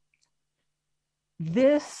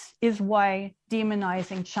 This is why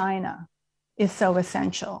demonizing China is so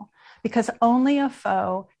essential, because only a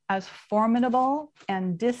foe as formidable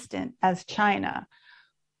and distant as China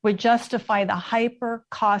would justify the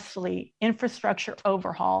hyper-costly infrastructure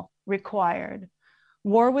overhaul required.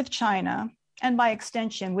 War with China, and by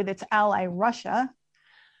extension with its ally Russia,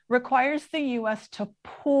 requires the US to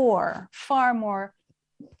pour far more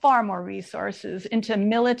resources into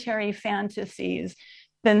military fantasies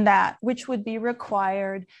than that which would be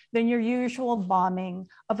required than your usual bombing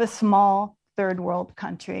of a small third world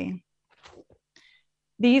country.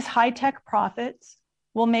 These high-tech profits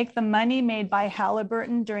will make the money made by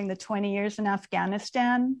Halliburton during the 20 years in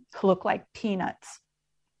Afghanistan look like peanuts.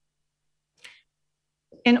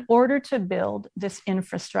 In order to build this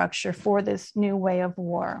infrastructure for this new way of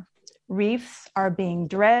war, reefs are being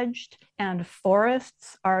dredged and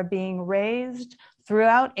forests are being raised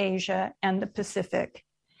throughout Asia and the Pacific.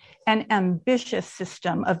 An ambitious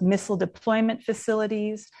system of missile deployment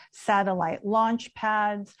facilities, satellite launch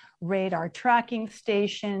pads, radar tracking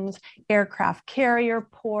stations, aircraft carrier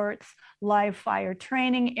ports, live fire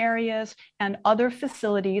training areas, and other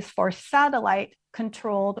facilities for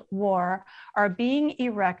satellite-controlled war are being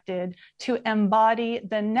erected to embody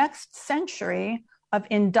the next century of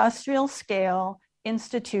industrial-scale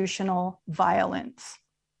institutional violence.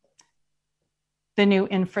 The new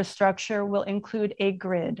infrastructure will include a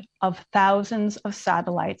grid of thousands of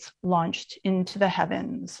satellites launched into the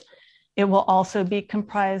heavens. It will also be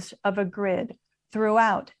comprised of a grid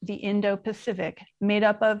throughout the Indo-Pacific made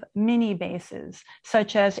up of mini bases,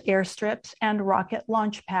 such as airstrips and rocket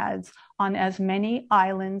launch pads on as many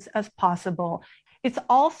islands as possible. It's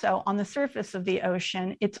also on the surface of the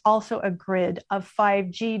ocean, it's also a grid of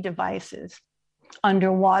 5G devices.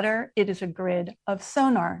 Underwater, it is a grid of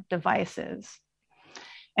sonar devices.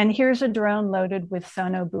 And here's a drone loaded with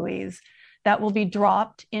sonobuoys that will be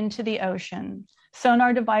dropped into the ocean.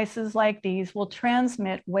 Sonar devices like these will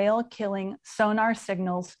transmit whale-killing sonar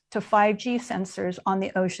signals to 5G sensors on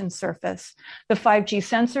the ocean surface. The 5G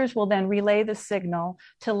sensors will then relay the signal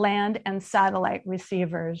to land and satellite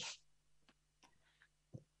receivers.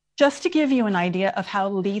 Just to give you an idea of how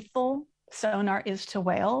lethal sonar is to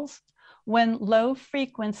whales, when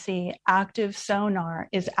low-frequency active sonar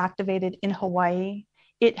is activated in Hawaii,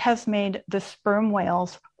 it has made the sperm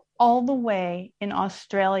whales all the way in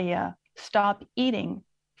Australia stop eating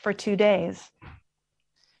for 2 days.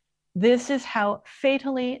 This is how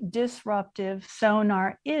fatally disruptive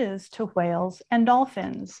sonar is to whales and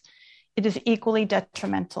dolphins. It is equally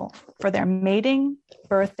detrimental for their mating,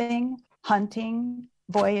 birthing, hunting,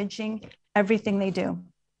 voyaging, everything they do.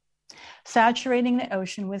 Saturating the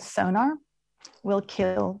ocean with sonar will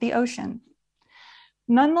kill the ocean.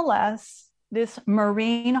 Nonetheless, this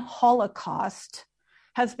marine holocaust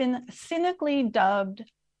has been cynically dubbed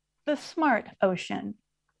the smart ocean.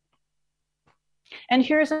 And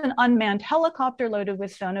here's an unmanned helicopter loaded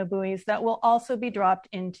with sonobuoys that will also be dropped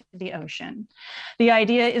into the ocean. The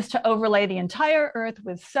idea is to overlay the entire Earth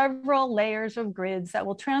with several layers of grids that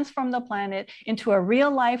will transform the planet into a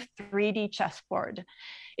real-life 3D chessboard.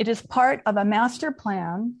 It is part of a master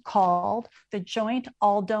plan called the Joint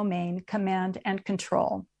All-Domain Command and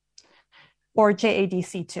Control, or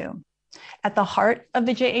JADC2. At the heart of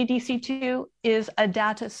the JADC2 is a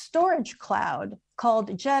data storage cloud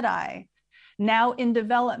called JEDI, now in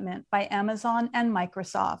development by Amazon and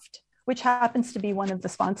Microsoft, which happens to be one of the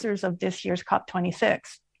sponsors of this year's COP26.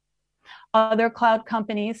 Other cloud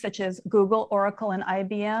companies such as Google, Oracle, and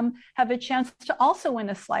IBM have a chance to also win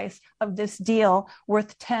a slice of this deal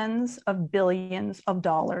worth tens of billions of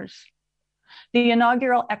dollars. The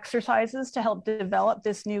inaugural exercises to help develop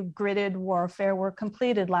this new gridded warfare were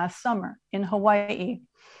completed last summer in Hawaii.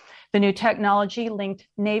 The new technology linked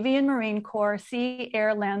Navy and Marine Corps, sea,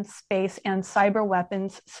 air, land, space, and cyber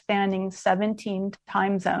weapons spanning 17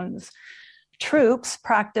 time zones. Troops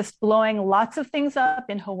practiced blowing lots of things up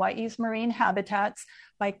in Hawaii's marine habitats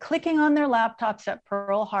by clicking on their laptops at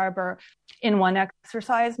Pearl Harbor. In one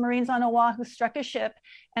exercise, Marines on Oahu struck a ship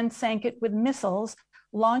and sank it with missiles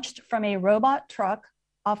launched from a robot truck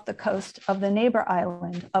off the coast of the neighbor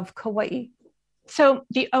island of Kauai. So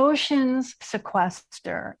the oceans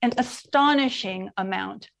sequester an astonishing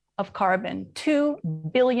amount of carbon, 2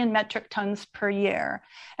 billion metric tons per year.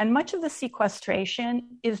 And much of the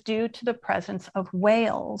sequestration is due to the presence of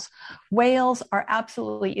whales. Whales are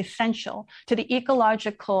absolutely essential to the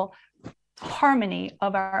ecological harmony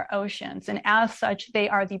of our oceans. And as such, they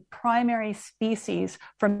are the primary species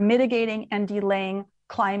for mitigating and delaying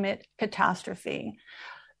climate catastrophe.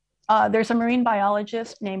 There's a marine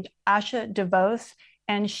biologist named Asha DeVos,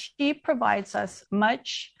 and she provides us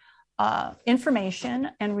much information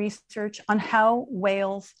and research on how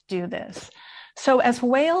whales do this. So as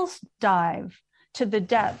whales dive to the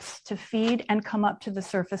depths to feed and come up to the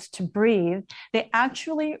surface to breathe, they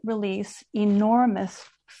actually release enormous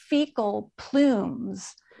fecal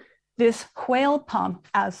plumes. This whale pump,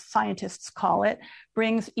 as scientists call it,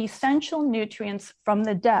 brings essential nutrients from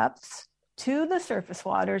the depths to the surface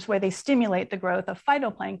waters, where they stimulate the growth of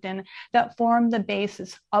phytoplankton that form the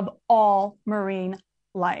basis of all marine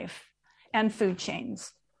life and food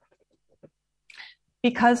chains.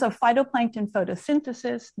 Because of phytoplankton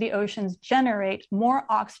photosynthesis, the oceans generate more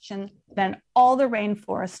oxygen than all the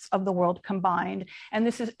rainforests of the world combined. And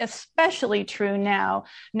this is especially true now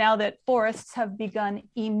that forests have begun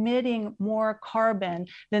emitting more carbon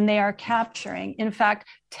than they are capturing. In fact,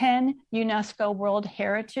 10 UNESCO World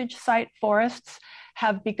Heritage Site forests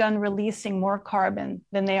have begun releasing more carbon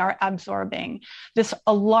than they are absorbing. This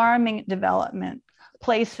alarming development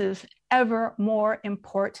places ever more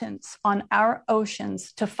importance on our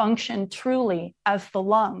oceans to function truly as the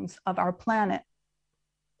lungs of our planet.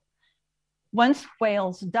 Once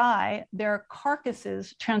whales die, their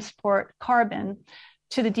carcasses transport carbon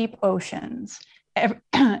to the deep oceans.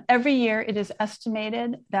 Every year, it is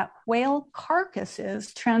estimated that whale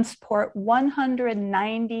carcasses transport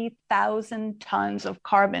 190,000 tons of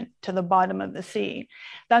carbon to the bottom of the sea.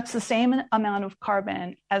 That's the same amount of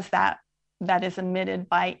carbon as that is emitted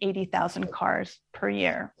by 80,000 cars per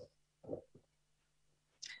year.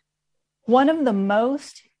 One of the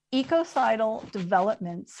most ecocidal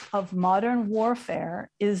developments of modern warfare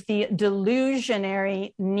is the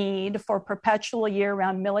delusionary need for perpetual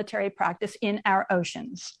year-round military practice in our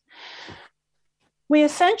oceans. We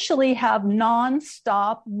essentially have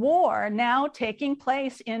non-stop war now taking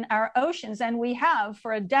place in our oceans, and we have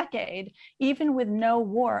for a decade, even with no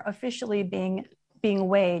war officially being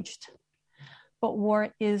waged. But war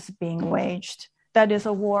is being waged. That is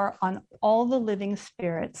a war on all the living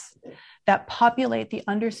spirits that populate the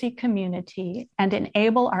undersea community and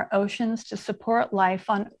enable our oceans to support life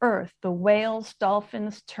on Earth. The whales,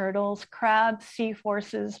 dolphins, turtles, crabs,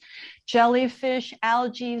 seahorses, jellyfish,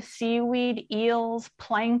 algae, seaweed, eels,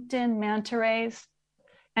 plankton, manta rays,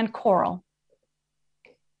 and coral.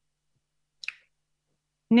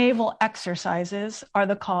 Naval exercises are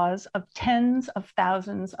the cause of tens of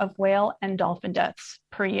thousands of whale and dolphin deaths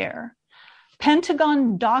per year.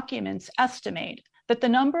 Pentagon documents estimate that the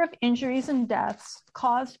number of injuries and deaths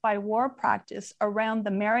caused by war practice around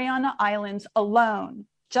the Mariana Islands alone,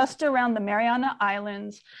 just around the Mariana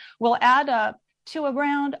Islands, will add up to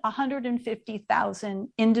around 150,000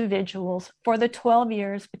 individuals for the 12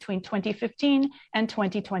 years between 2015 and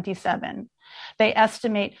 2027. They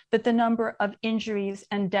estimate that the number of injuries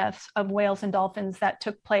and deaths of whales and dolphins that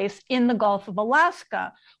took place in the Gulf of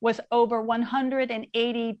Alaska was over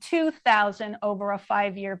 182,000 over a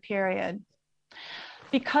 5-year period.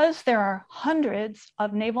 Because there are hundreds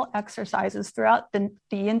of naval exercises throughout the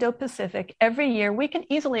Indo-Pacific every year, we can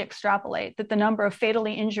easily extrapolate that the number of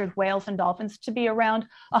fatally injured whales and dolphins to be around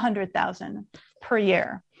 100,000 per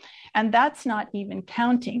year. And that's not even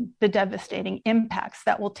counting the devastating impacts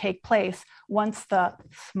that will take place once the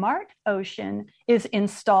smart ocean is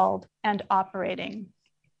installed and operating.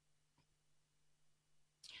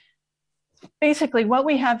 Basically, what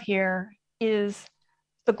we have here is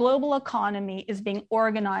the global economy is being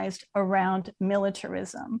organized around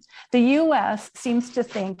militarism. The US seems to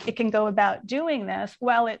think it can go about doing this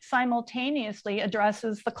while it simultaneously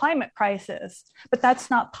addresses the climate crisis, but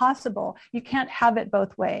that's not possible. You can't have it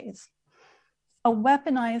both ways. A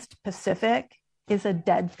weaponized Pacific is a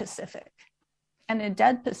dead Pacific, and a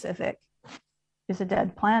dead Pacific is a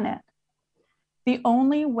dead planet. The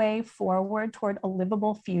only way forward toward a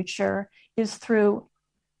livable future is through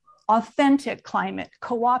authentic climate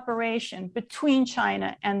cooperation between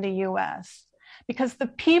China and the US, because the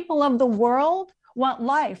people of the world want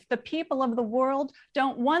life. The people of the world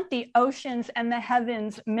don't want the oceans and the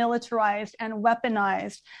heavens militarized and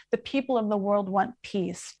weaponized. The people of the world want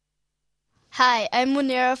peace. Hi, I'm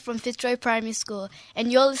Munira from Fitzroy Primary School, and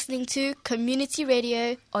you're listening to Community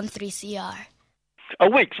Radio on 3CR. A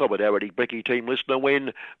weak Solidarity Bricky team listener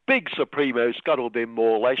when Big Supremo Scuttlebim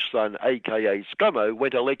Morlash son aka Scummo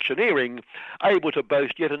went electioneering, able to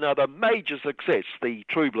boast yet another major success, the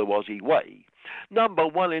True Blue Aussie way. Number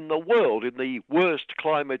 1 in the world in the worst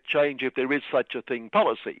climate change, if there is such a thing,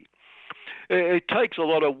 policy. It takes a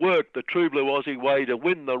lot of work, the True Blue Aussie way, to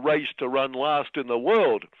win the race to run last in the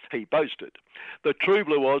world, he boasted. The True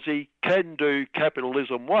Blue Aussie can-do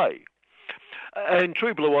capitalism way. And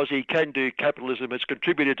True Blue Aussie can-do capitalism has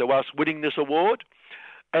contributed to us winning this award,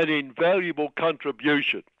 an invaluable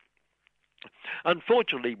contribution.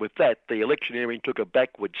 Unfortunately, with that, the electioneering took a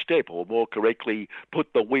backward step, or more correctly,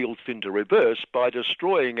 put the wheels into reverse by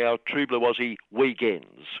destroying our True Blue Aussie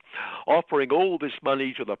weekends, offering all this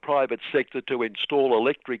money to the private sector to install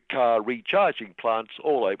electric car recharging plants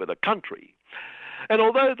all over the country. And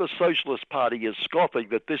although the Socialist Party is scoffing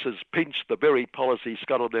that this has pinched the very policy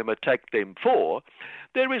Scuttlebim attacked them for,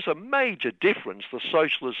 there is a major difference the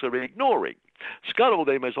Socialists are ignoring.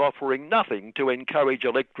 Scuttlebim is offering nothing to encourage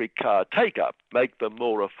electric car take-up, make them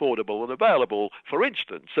more affordable and available, for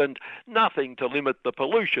instance, and nothing to limit the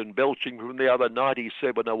pollution belching from the other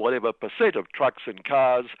 97 or whatever % of trucks and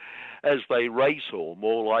cars as they race, or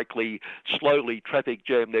more likely slowly traffic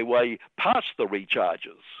jam their way past the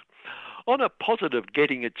recharges. On a positive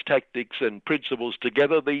getting its tactics and principles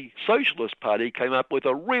together, the Socialist Party came up with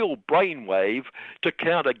a real brainwave to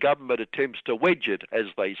counter government attempts to wedge it, as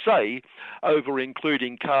they say, over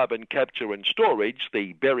including carbon capture and storage,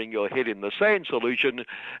 the burying your head in the sand solution,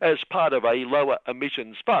 as part of a lower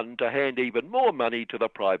emissions fund to hand even more money to the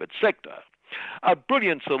private sector. A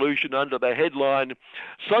brilliant solution under the headline,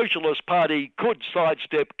 Socialist Party could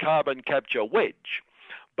sidestep carbon capture wedge,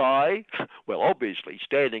 by, well, obviously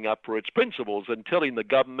standing up for its principles and telling the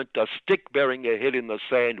government to stick burying your head in the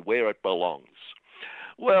sand where it belongs.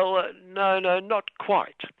 Well, no, not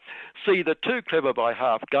quite. See, the Too Clever by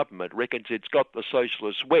Half government reckons it's got the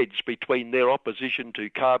socialists wedged between their opposition to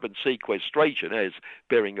carbon sequestration, as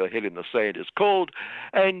burying your head in the sand is called,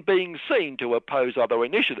 and being seen to oppose other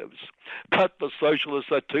initiatives. But the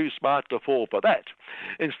socialists are too smart to fall for that.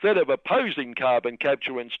 Instead of opposing carbon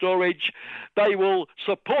capture and storage, they will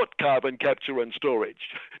support carbon capture and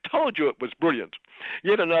storage. Told you it was brilliant.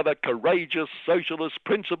 Yet another courageous socialist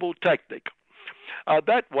principle tactic.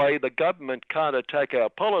 That way, the government can't attack our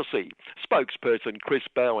policy. Spokesperson Chris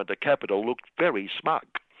Bowen to Capital looked very smug.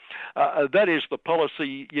 That is the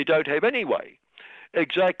policy you don't have anyway.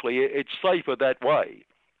 Exactly, it's safer that way.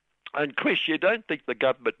 And Chris, you don't think the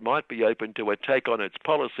government might be open to attack on its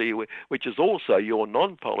policy, which is also your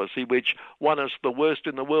non-policy, which won us the Worst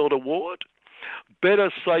in the World award?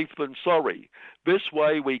 Better safe than sorry. This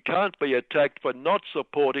way we can't be attacked for not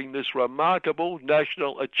supporting this remarkable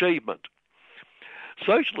national achievement.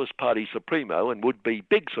 Socialist Party Supremo and would-be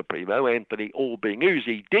Big Supremo Anthony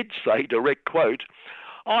Albanese did say, direct quote,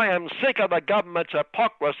 "I am sick of the government's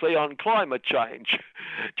hypocrisy on climate change."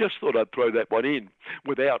 Just thought I'd throw that one in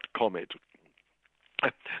without comment.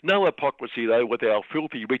 No hypocrisy, though, with our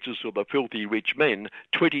filthy riches or the filthy rich men,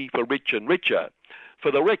 20 for rich and richer. For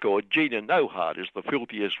the record, Gina Nohart is the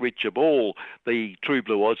filthiest rich of all the True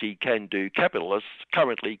Blue Aussie can-do capitalists,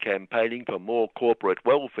 currently campaigning for more corporate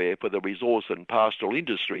welfare for the resource and pastoral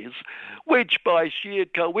industries, which by sheer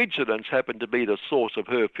coincidence happen to be the source of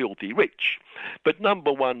her filthy rich. But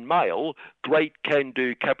number one male, great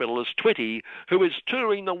can-do capitalist 20, who is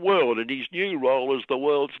touring the world in his new role as the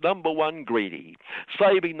world's number one greenie,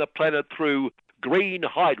 saving the planet through green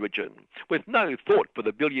hydrogen, with no thought for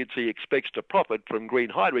the billions he expects to profit from green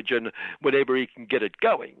hydrogen whenever he can get it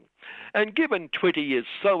going. And given Twitty is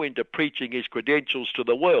so into preaching his credentials to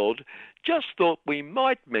the world, just thought we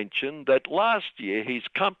might mention that last year his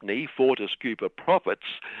company, Fortis Cooper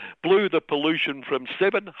Profits, blew the pollution from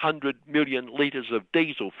 700 million litres of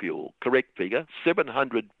diesel fuel, correct figure,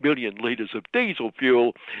 700 million litres of diesel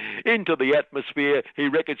fuel, into the atmosphere he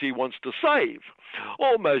reckons he wants to save.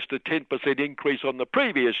 Almost a 10% increase on the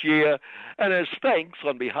previous year, and as thanks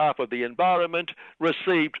on behalf of the environment,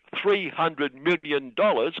 received $300 million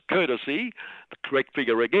courtesy, the correct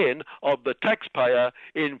figure again, of the taxpayer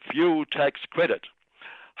in fuel tax credit.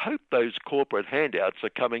 Hope those corporate handouts are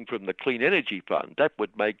coming from the Clean Energy Fund. That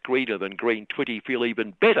would make greener than green Twitty feel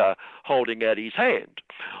even better holding out his hand.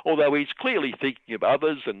 Although he's clearly thinking of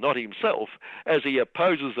others and not himself, as he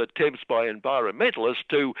opposes attempts by environmentalists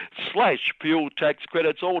to slash fuel tax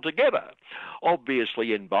credits altogether. Obviously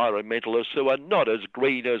environmentalists who are not as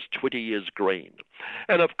green as Twitty is green.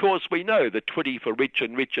 And of course we know the Twitty for Rich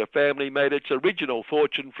and Richer family made its original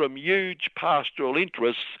fortune from huge pastoral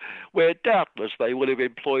interests where doubtless they would have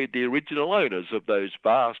employed the original owners of those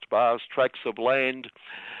vast tracts of land.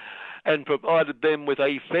 and provided them with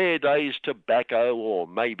a fair day's tobacco or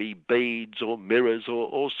maybe beads or mirrors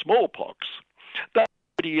or smallpox.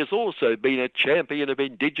 He has also been a champion of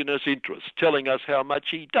Indigenous interests, telling us how much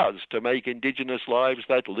he does to make Indigenous lives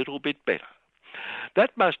that little bit better.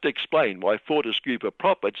 That must explain why Fortescue for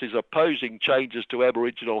Profits is opposing changes to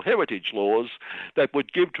Aboriginal heritage laws that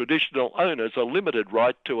would give traditional owners a limited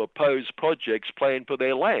right to oppose projects planned for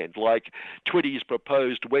their land, like Twitty's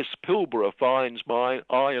proposed West Pilbara Fines Mine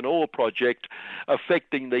iron ore project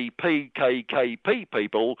affecting the PKKP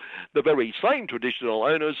people, the very same traditional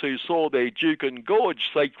owners who saw their Juukan Gorge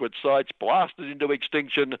sacred sites blasted into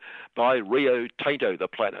extinction by Rio Tinto the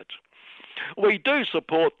Planet. We do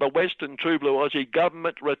support the Western True Blue Aussie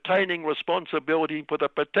government retaining responsibility for the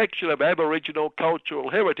protection of Aboriginal cultural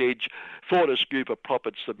heritage, Fortescue for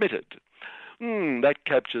Profit submitted. That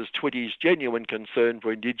captures Twitty's genuine concern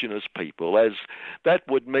for Indigenous people, as that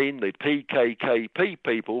would mean the PKKP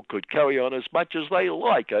people could carry on as much as they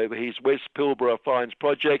like over his West Pilbara Fines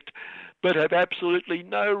project, but have absolutely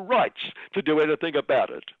no rights to do anything about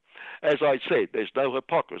it. As I said, there's no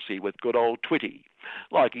hypocrisy with good old Twitty,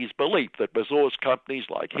 like his belief that resource companies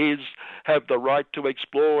like his have the right to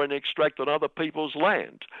explore and extract on other people's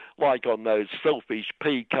land, like on those selfish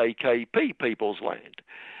PKKP people's land,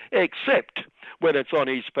 except when it's on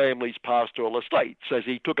his family's pastoral estates, as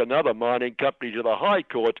he took another mining company to the High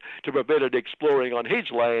Court to prevent it exploring on his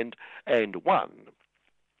land and won.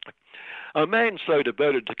 A man so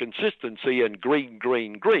devoted to consistency and green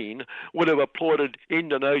would have applauded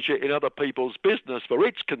Indonesia in other people's business for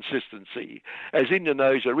its consistency, as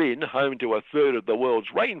Indonesia home to a third of the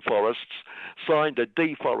world's rainforests, signed a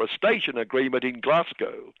deforestation agreement in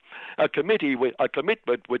Glasgow, a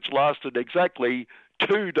commitment which lasted exactly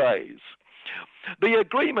 2 days. The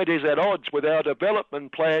agreement is at odds with our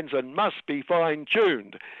development plans and must be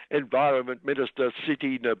fine-tuned, Environment Minister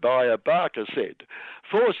Siti Nurbaya Barker said.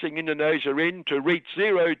 Forcing Indonesia to reach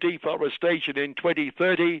zero deforestation in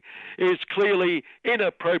 2030 is clearly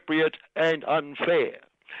inappropriate and unfair.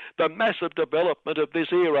 The massive development of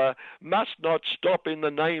this era must not stop in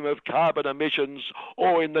the name of carbon emissions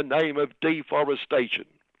or in the name of deforestation.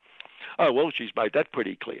 Oh, well, she's made that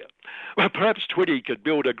pretty clear. Well, perhaps Twitty could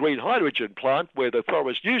build a green hydrogen plant where the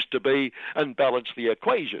forest used to be and balance the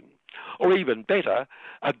equation. Or even better,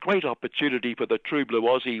 a great opportunity for the True Blue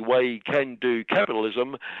Aussie way can-do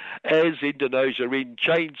capitalism. As Indonesia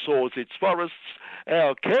chainsaws its forests,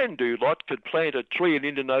 our can-do lot could plant a tree in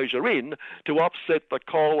Indonesia to offset the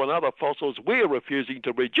coal and other fossils we're refusing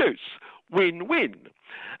to reduce. Win-win.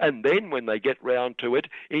 And then when they get round to it,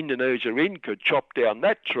 Indonesia could chop down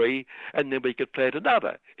that tree and then we could plant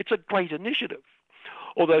another. It's a great initiative.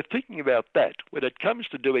 Although thinking about that, when it comes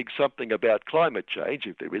to doing something about climate change,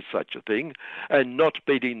 if there is such a thing, and not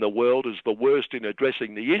beating the world as the worst in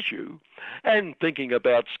addressing the issue, and thinking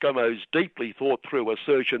about ScoMo's deeply thought-through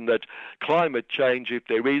assertion that climate change, if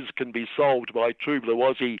there is, can be solved by True Blue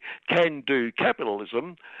Aussie can-do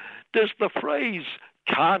capitalism, does the phrase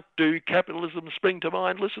can't do capitalism spring to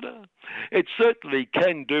mind, listener? It certainly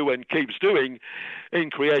can do and keeps doing in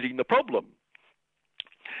creating the problem.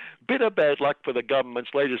 Bitter bad luck for the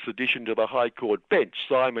government's latest addition to the High Court bench,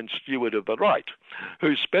 Simon Stewart of the Right,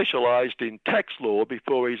 who specialised in tax law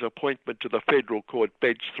before his appointment to the Federal Court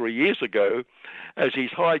bench 3 years ago, as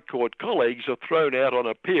his High Court colleagues have thrown out on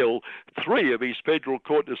appeal 3 of his Federal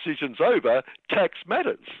Court decisions over tax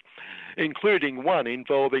matters, including one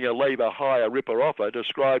involving a labour hire ripper-offer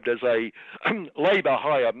described as a labour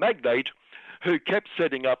hire magnate who kept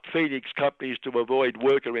setting up Phoenix companies to avoid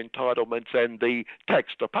worker entitlements and the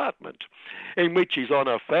tax department, in which his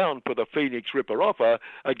honour found for the Phoenix ripper-offer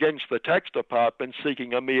against the tax department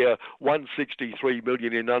seeking a mere $163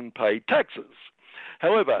 million in unpaid taxes.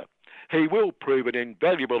 However, he will prove an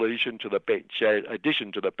invaluable addition to the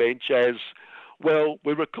bench as, well,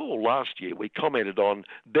 we recall last year we commented on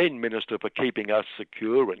then Minister for Keeping Us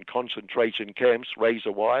Secure and concentration camps,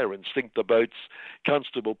 razor wire and sink the boats,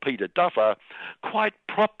 Constable Peter Duffer, quite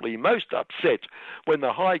properly most upset when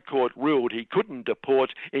the High Court ruled he couldn't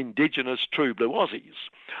deport Indigenous True Blue Aussies,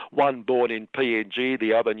 one born in PNG,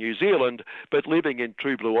 the other New Zealand, but living in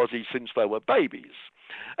True Blue Aussie since they were babies.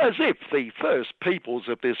 As if the first peoples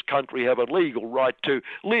of this country have a legal right to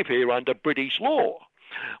live here under British law.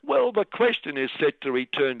 Well, the question is set to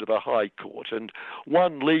return to the High Court, and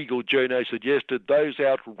one legal journo suggested those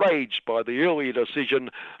outraged by the earlier decision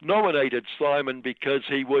nominated Simon because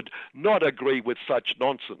he would not agree with such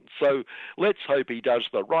nonsense. So let's hope he does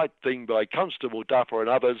the right thing by Constable Duffer and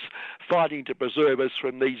others fighting to preserve us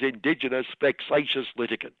from these Indigenous vexatious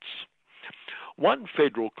litigants. One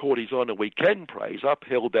federal court, His Honour, we can praise,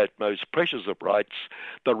 upheld that most precious of rights,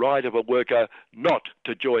 the right of a worker not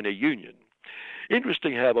to join a union.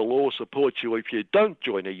 Interesting how the law supports you if you don't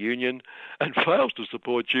join a union and fails to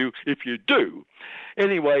support you if you do.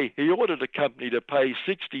 Anyway, he ordered a company to pay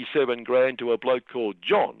 $67,000 to a bloke called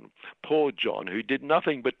John, poor John, who did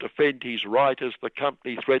nothing but defend his right as the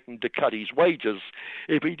company threatened to cut his wages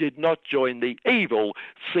if he did not join the evil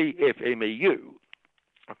CFMEU.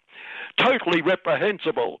 Totally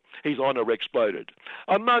reprehensible, His Honour exploded.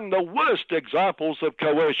 Among the worst examples of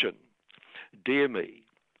coercion. Dear me.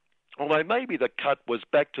 Although maybe the cut was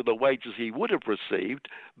back to the wages he would have received,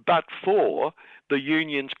 but for the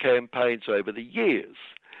union's campaigns over the years.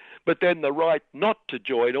 But then the right not to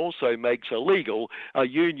join also makes illegal a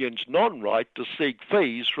union's non-right to seek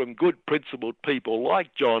fees from good principled people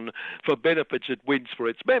like John for benefits it wins for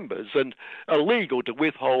its members, and illegal to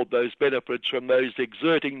withhold those benefits from those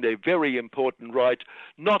exerting their very important right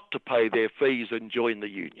not to pay their fees and join the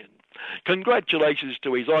union. Congratulations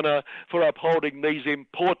to His Honour for upholding these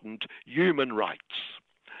important human rights.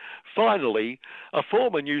 Finally, a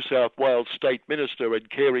former New South Wales State Minister and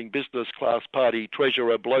caring business class party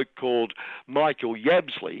treasurer, a bloke called Michael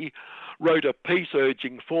Yabsley, wrote a piece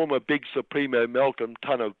urging former Big Supremo Malcolm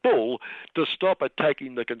Turnbull to stop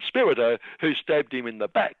attacking the conspirator who stabbed him in the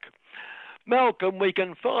back. Malcolm, we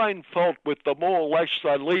can find fault with the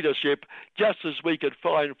Moore-Lachlan leadership just as we could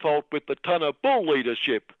find fault with the Turnbull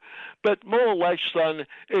leadership. But Moore-Lachlan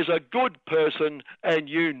is a good person and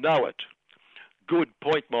you know it. Good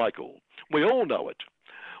point, Michael. We all know it.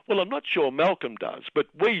 Well, I'm not sure Malcolm does, but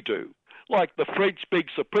we do. Like the French Big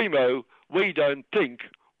Supremo, we don't think,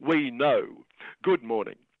 we know. Good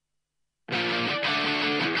morning.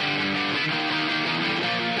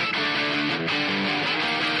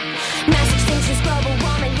 Mass extinctions, global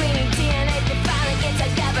warming, we need DNA profiling,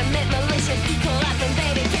 anti-government militia, collapsing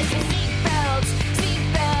baby kissing, seatbelts,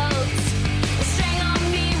 string on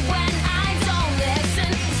me when I don't listen.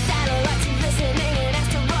 Satellites are listening, an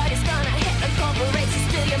asteroid is gonna hit the corporations,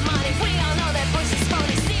 steal your money. We all know that Bush is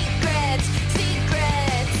phony.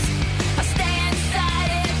 Secrets, I'll stay inside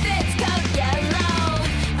if it's code yellow.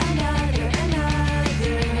 Another, and I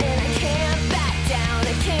can't back down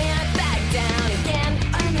again.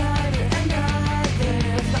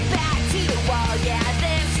 Back to the wall, yeah,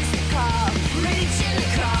 this is the call. Reaching the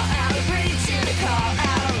call out,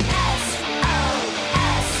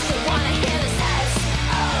 SOS, they wanna hear this SOS,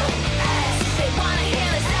 they wanna hear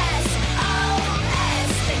this SOS,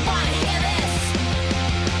 they wanna hear this.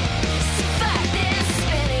 So fuck this,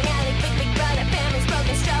 spinning alley, big brother, family's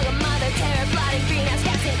broken, struggle, mother, terror, plotting, greenhouse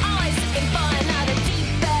gas, and always looking for another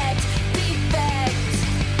defect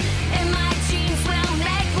in my genes will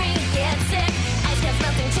make me get sick.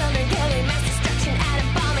 Melting children, killing, mass destruction,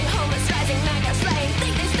 atom bombing, homeless rising, knockout slaying.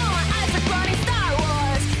 Think they stole my eyes like running Star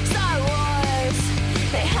Wars.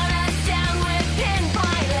 They hunt us down with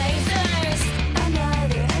pinpoint lasers.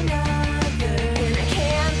 Another, and I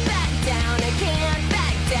can't back down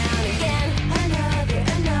again. Another,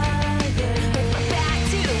 with my back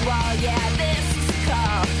to the wall, yeah, this is the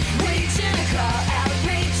call. Reaching a call out,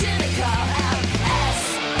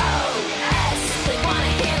 SOS, they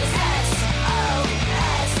wanna hear this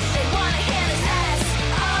SOS. They wanna hear this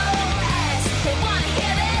SOS. They wanna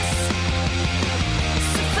hear this.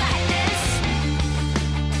 So fight this.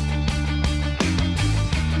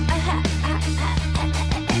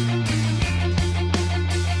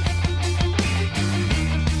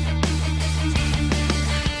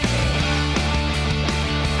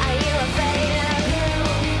 Are you afraid of who?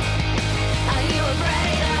 Are you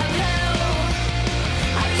afraid of who?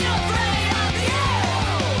 Are you afraid of you?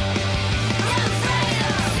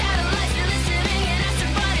 Satellites are listening, and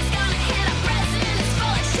asteroid is gonna hit. Our president is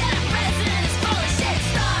full of shit.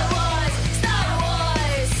 Star Wars,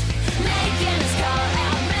 making us call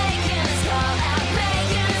out, SOS,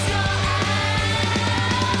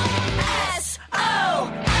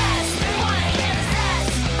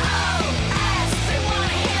 they wanna hear this SOS, they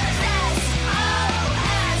wanna hear this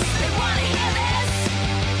SOS, they wanna hear this.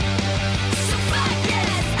 So fuck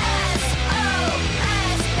this SOS,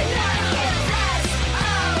 they wanna hear this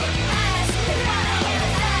SOS, they wanna hear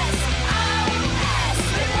this SOS,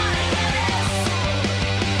 they wanna hear this.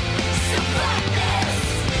 So fuck this.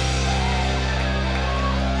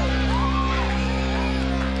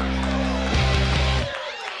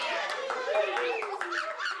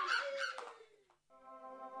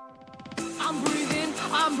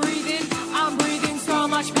 I'm breathing so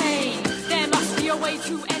much pain. There must be a way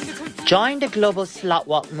to end the confusion. Join the global slut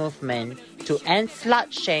walk movement to end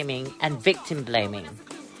slut shaming and victim blaming.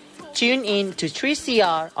 Tune in to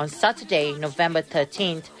 3CR on Saturday, November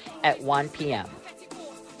 13th at 1 p.m.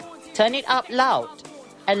 Turn it up loud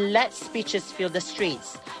and let speeches fill the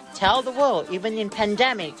streets. Tell the world, even in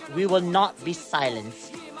pandemic, we will not be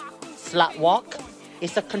silenced. Slut Walk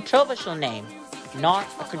is a controversial name, not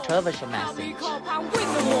a controversial message.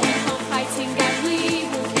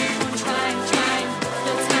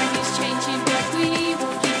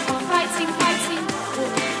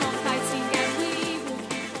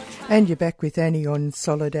 And you're back with Annie on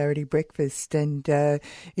Solidarity Breakfast. And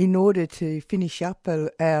in order to finish up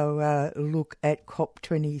our look at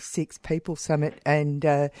COP26 People Summit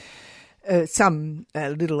and some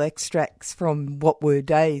little extracts from what were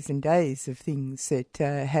days and days of things that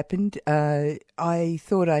happened, I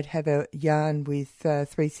thought I'd have a yarn with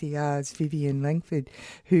 3CR's Vivian Langford,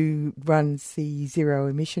 who runs the Zero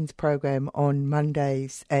Emissions Program on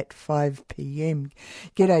Mondays at 5 p.m.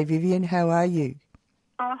 G'day, Vivian. How are you?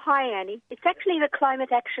 Oh, hi, Annie. It's actually the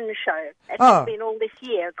Climate Action Show. It has been all this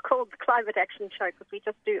year. It's called the Climate Action Show because we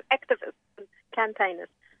just do activists and campaigners.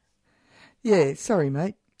 Yeah, sorry,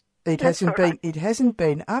 mate. It hasn't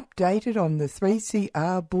been updated on the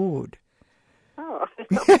 3CR board. Oh.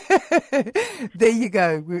 There you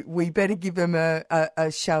go. We better give them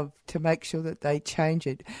a shove to make sure that they change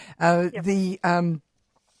it. The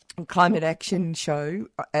Climate Action Show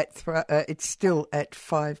it's still at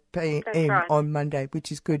 5 p.m. on Monday,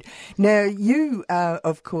 which is good. Now, you,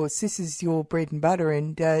 of course, this is your bread and butter,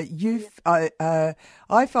 and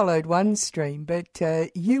I followed one stream,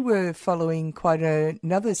 but you were following quite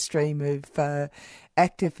another stream of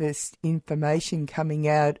activist information coming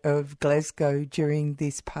out of Glasgow during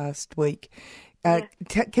this past week.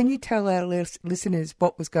 Can you tell our listeners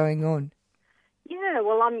what was going on? Yeah,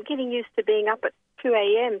 well, I'm getting used to being up at 2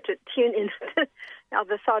 a.m. to tune in to the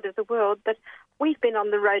other side of the world, but we've been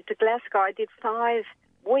on the road to Glasgow. I did 5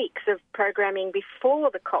 weeks of programming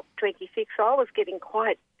before the COP26, so I was getting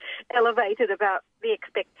quite elevated about the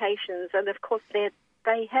expectations, and of course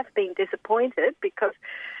they have been disappointed because,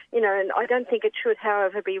 and I don't think it should,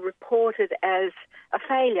 however, be reported as a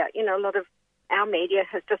failure. A lot of our media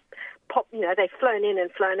has just popped, they've flown in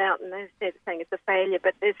and flown out, and they're saying it's a failure,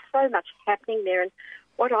 but there's so much happening there. And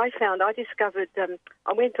what I found, I discovered,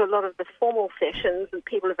 I went to a lot of the formal sessions, and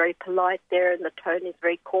people are very polite there, and the tone is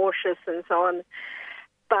very cautious and so on.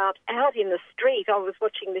 But out in the street, I was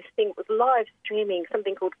watching this thing, it was live streaming,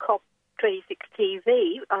 something called COP26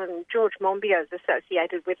 TV. George Monbiot is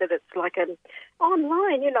associated with it. It's like an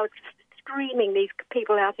online, it's streaming these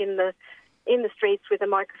people out in the streets with a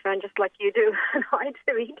microphone, just like you do and I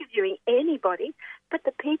do, interviewing anybody. But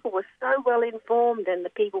the people were so well informed, and the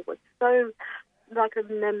people were so, like, the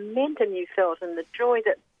momentum you felt and the joy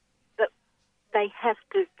that they have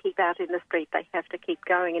to keep out in the street. They have to keep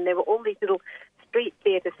going. And there were all these little street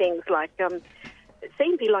theatre things, like it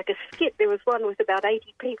seemed to be like a skit. There was one with about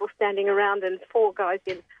 80 people standing around and 4 guys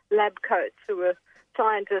in lab coats who were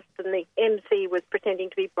scientists, and the MC was pretending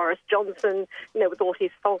to be Boris Johnson, with all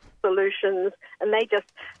his false solutions, and they just,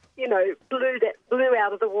 blew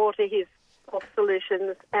out of the water his false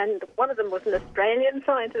solutions. And one of them was an Australian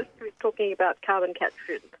scientist who was talking about carbon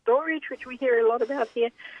capture and storage, which we hear a lot about here.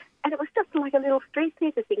 And it was just like a little street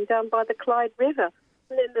theatre thing down by the Clyde River.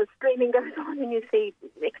 And then the streaming goes on, and you see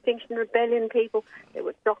Extinction Rebellion people. There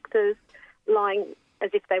were doctors lying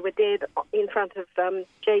as if they were dead in front of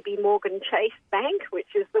J.B. Morgan Chase Bank,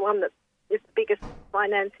 which is the one that is the biggest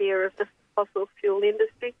financier of the fossil fuel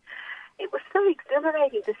industry. It was so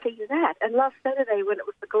exhilarating to see that. And last Saturday, when it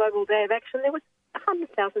was the Global Day of Action, there was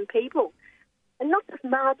 100,000 people. And not just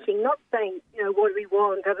marching, not saying, what do we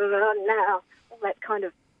want, now, all that kind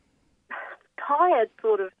of tired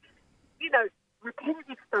sort of,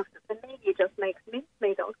 repetitive stuff that the media just makes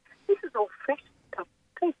mincemeat of. This is all fresh stuff,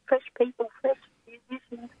 fresh people, fresh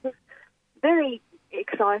musicians. It's very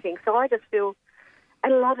exciting. So I just feel,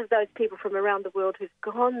 and a lot of those people from around the world who've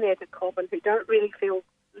gone there to COP and who don't really feel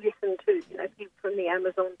listened to, people from the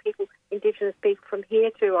Amazon, Indigenous people from here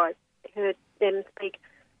too, I heard them speak.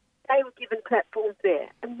 They were given platforms there,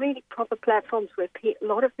 and really proper platforms where a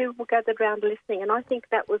lot of people gathered around listening. And I think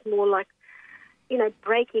that was more like,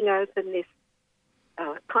 breaking open this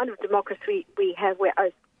kind of democracy we have where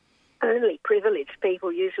only privileged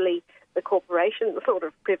people, usually the corporation sort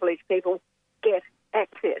of privileged people, get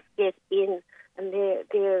access, get in, and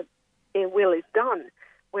their will is done.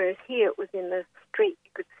 Whereas here it was in the street,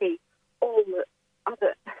 you could see all the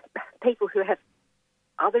other people who have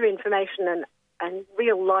other information and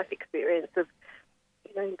real life experience of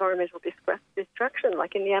environmental destruction,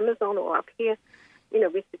 like in the Amazon or up here,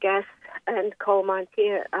 with the gas and coal mines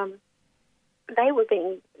here. they were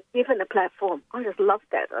being given a platform. I just loved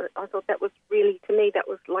that. I thought that was really, to me, that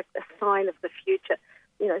was like a sign of the future,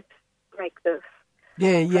 you know, break the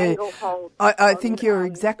stranglehold I on, think you're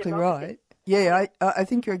exactly democracy. right. Yeah, I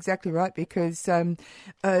think you're exactly right because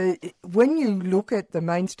when you look at the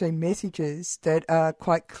mainstream messages that are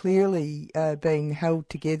quite clearly being held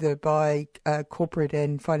together by corporate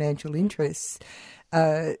and financial interests,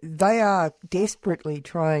 they are desperately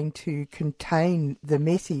trying to contain the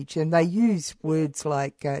message, and they use words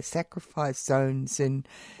like sacrifice zones and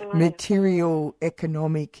material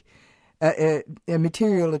economy,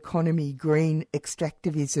 green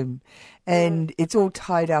extractivism, and it's all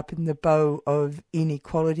tied up in the bow of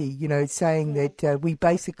inequality, you know, saying that we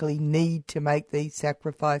basically need to make these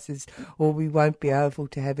sacrifices or we won't be able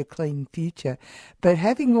to have a clean future. But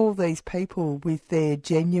having all these people with their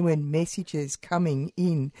genuine messages coming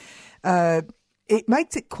in, it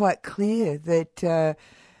makes it quite clear that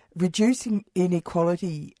reducing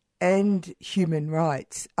inequality and human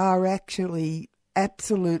rights are actually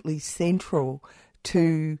absolutely central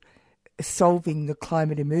to solving the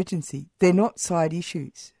climate emergency. They're not side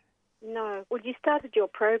issues. No. Well, you started your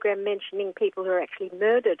program mentioning people who are actually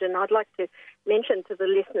murdered, and I'd like to mention to the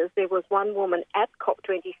listeners there was one woman at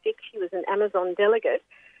COP26. She was an Amazon delegate,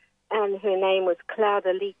 and her name was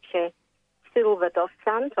Claudelice Silva dos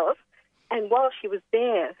Santos. And while she was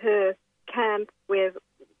there, her camp, where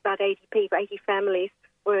about 80 people, 80 families,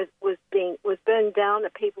 was burned down,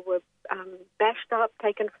 and people were bashed up,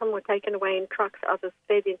 some were taken away in trucks, others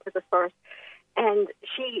fled into the forest. And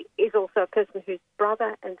she is also a person whose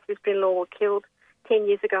brother and sister-in-law were killed 10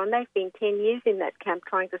 years ago, and they've been 10 years in that camp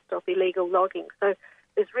trying to stop illegal logging. So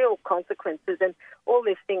there's real consequences, and all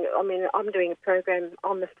this thing. I mean, I'm doing a program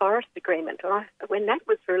on the forest agreement, and when that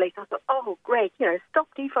was released, I thought, oh, great, you know, stop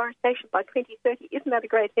deforestation by 2030. Isn't that a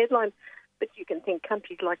great headline? But you can think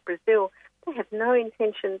countries like Brazil, they have no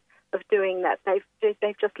intention of doing that.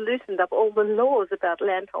 They've just loosened up all the laws about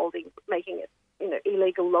landholding, making it, you know,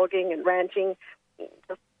 illegal logging and ranching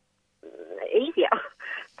just easier.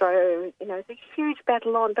 So, you know, it's a huge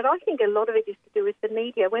battle on. But I think a lot of it is to do with the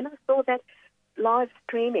media. When I saw that live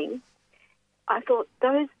streaming, I thought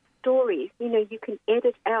those stories, you know, you can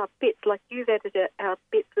edit out bits, like you've edited out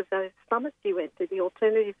bits of those summits you went to, the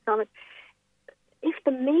Alternative Summit. If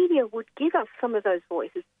the media would give us some of those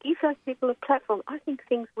voices, give those people a platform, I think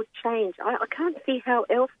things would change. I can't see how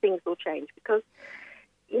else things will change because,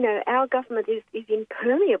 you know, our government is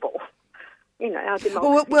impermeable. You know, our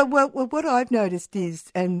democracy. Well, what I've noticed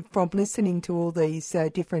is, and from listening to all these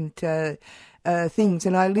different things,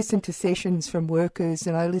 and I listen to sessions from workers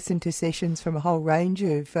and I listen to sessions from a whole range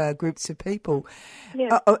of groups of people,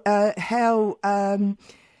 how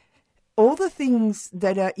all the things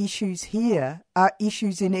that are issues here are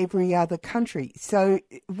issues in every other country. So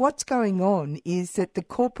what's going on is that the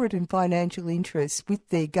corporate and financial interests with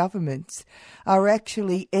their governments are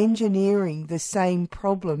actually engineering the same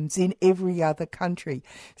problems in every other country.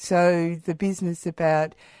 So the business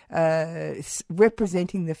about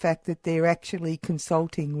representing the fact that they're actually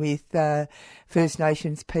consulting with First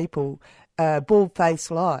Nations people,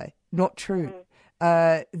 bald-faced lie, not true.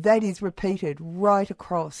 That is repeated right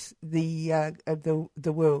across the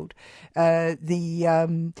world.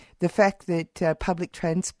 The fact that public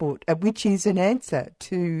transport, which is an answer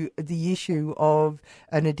to the issue of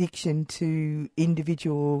an addiction to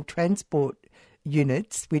individual transport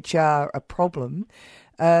units, which are a problem,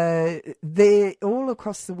 they're all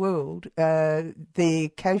across the world. They're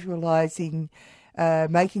casualising,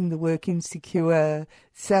 making the work insecure,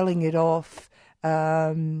 selling it off.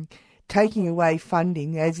 Taking away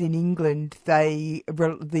funding, as in England,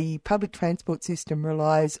 the public transport system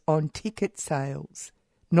relies on ticket sales,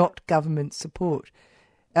 not government support.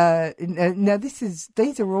 Now,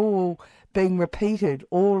 these are all being repeated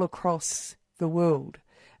all across the world.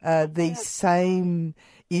 These same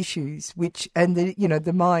issues,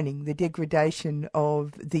 the mining, the degradation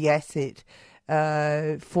of the asset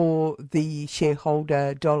for the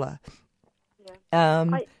shareholder dollar. I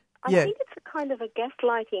think it's a kind of a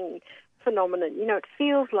gaslighting phenomenon. You know, it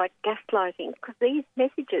feels like gaslighting because these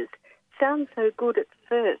messages sound so good at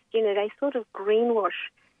first. You know, they sort of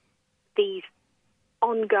greenwash these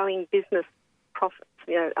ongoing business profits.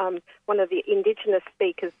 You know, one of the Indigenous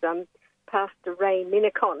speakers, Pastor Ray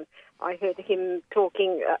Minnicon, I heard him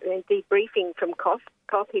talking and debriefing from COP.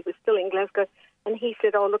 He was still in Glasgow, and he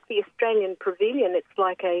said, "Oh, look, the Australian Pavilion. It's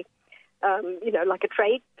like a like a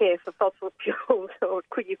trade fair for fossil fuels, or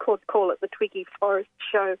you could call it the Twiggy Forest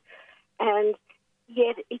Show." And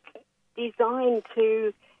yet it's designed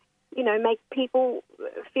to, you know, make people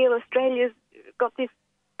feel Australia's got this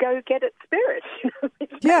go-get-it spirit.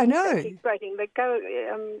 Yeah, I know. Exciting, the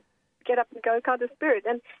get up and go kind of spirit.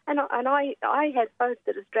 And I had hoped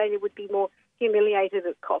that Australia would be more humiliated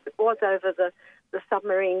at COP. It was over the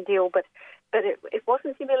submarine deal, but it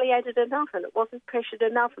wasn't humiliated enough, and it wasn't pressured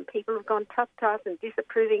enough, and people have gone tough and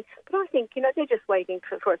disapproving. But I think, they're just waiting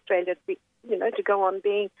for Australia to be, to go on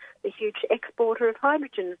being the huge exporter of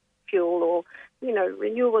hydrogen fuel or,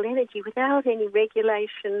 renewable energy without any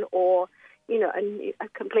regulation or, a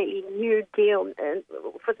completely new deal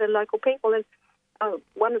for the local people. And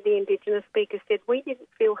one of the Indigenous speakers said, we didn't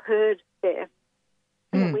feel heard there.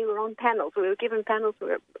 We were on panels. We were given panels. We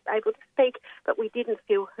were able to speak, but we didn't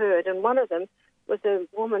feel heard. And one of them was a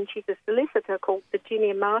woman, she's a solicitor called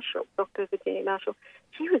Virginia Marshall, Dr. Virginia Marshall.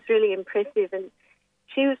 She was really impressive, and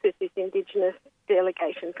she was with this Indigenous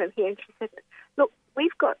delegation from here, and she said, look,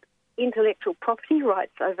 we've got intellectual property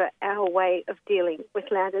rights over our way of dealing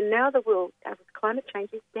with land, and now the world, with climate change,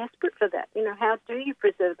 is desperate for that. How do you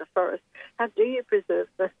preserve the forest? How do you preserve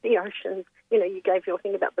the oceans? You gave your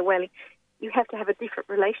thing about the whaling. You have to have a different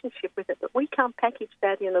relationship with it, but we can't package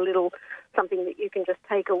that in a little something that you can just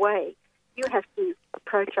take away. You have to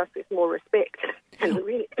approach us with more respect and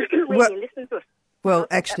really listen to us. Well,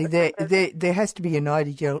 actually, there has to be an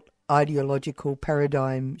ideological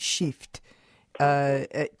paradigm shift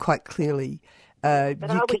quite clearly. But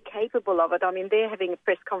are we capable of it? I mean, they're having a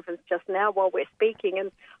press conference just now while we're speaking,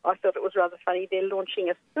 and I thought it was rather funny. They're launching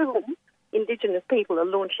a film. Indigenous people are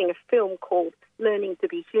launching a film called Learning to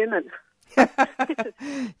be Human. A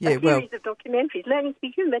series of documentaries, Learning to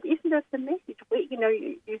be Human. Isn't that the message?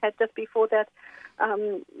 You had just before that,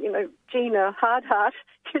 Gina Hardheart.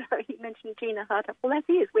 He mentioned Gina Hardheart. Well,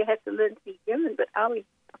 that is, we have to learn to be human, but are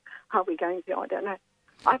we going to? I don't know.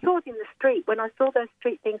 I thought in the street, when I saw those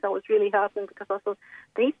street things, I was really heartened because I thought,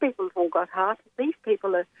 these people have all got heart. These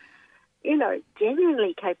people are,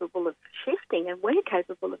 genuinely capable of shifting, and we're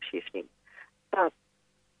capable of shifting. But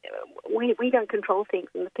we don't control things,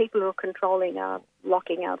 and the people who are controlling are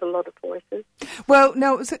locking out a lot of voices. Well,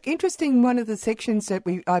 no, it was interesting. One of the sections that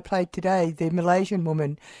I played today, the Malaysian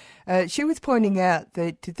woman, she was pointing out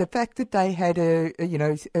that the fact that they had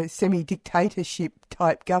a semi-dictatorship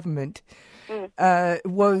type government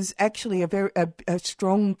was actually a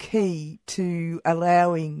strong key to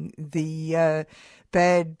allowing the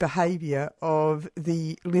bad behaviour of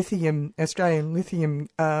the Australian lithium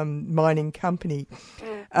mining company.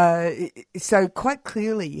 So quite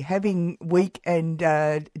clearly, having weak and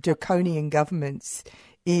draconian governments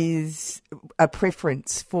is a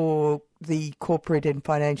preference for the corporate and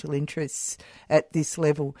financial interests at this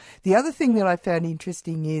level. The other thing that I found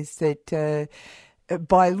interesting is that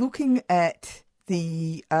by looking at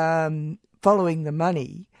the following the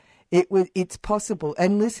money, it's possible,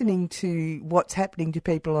 and listening to what's happening to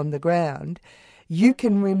people on the ground, you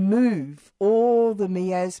can remove all the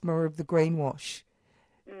miasma of the greenwash.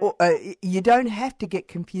 You don't have to get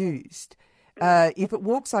confused. If it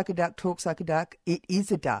walks like a duck, talks like a duck, it is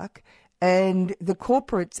a duck. And the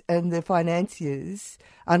corporates and the financiers,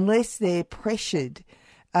 unless they're pressured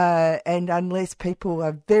and unless people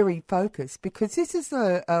are very focused, because this is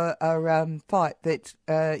a fight that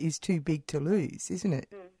is too big to lose, isn't it,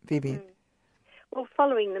 Vivian? Well,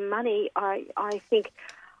 following the money, I think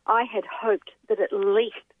I had hoped that at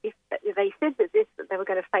least, if they said that they were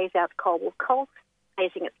going to phase out coal. Well, coal's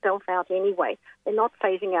phasing itself out anyway. They're not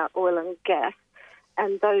phasing out oil and gas,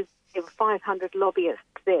 and there were 500 lobbyists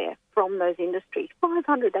there from those industries.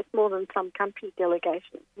 500, that's more than some country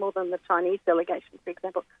delegations, more than the Chinese delegation, for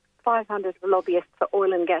example. 500 lobbyists for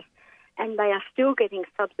oil and gas, and they are still getting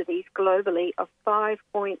subsidies globally of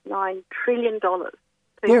 $5.9 trillion.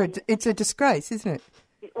 Yeah, it's a disgrace, isn't it?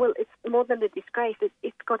 Well, it's more than a disgrace.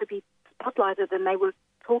 It's got to be spotlighted, and they were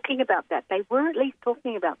talking about that. They were at least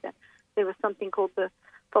talking about that. There was something called the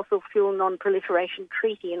Fossil Fuel Non-Proliferation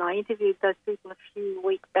Treaty, and I interviewed those people a few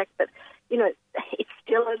weeks back. But, it's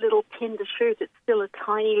still a little tender shoot. It's still a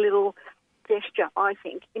tiny little gesture, I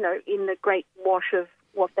think, in the great wash of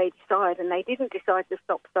what they decide. And they didn't decide to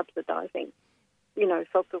stop subsidising,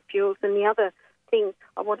 fossil fuels. And the other thing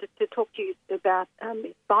I wanted to talk to you about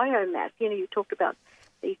is biomass. You talked about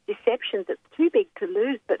these deceptions. It's too big to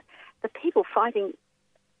lose, but the people fighting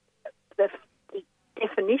the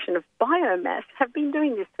definition of biomass have been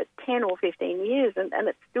doing this for 10 or 15 years, and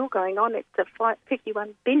it's still going on. It's a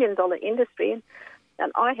 $51 billion industry,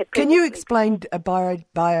 and I had... Can you explain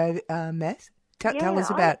biomass? Tell us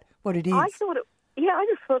about what it is. I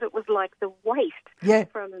just thought it was like the waste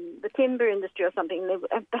from the timber industry or something.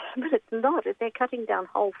 But it's not. They're cutting down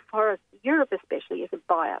whole forests. Europe especially is a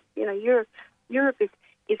buyer. Europe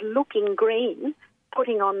is looking green,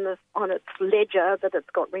 putting on its ledger that it's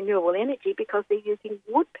got renewable energy because they're using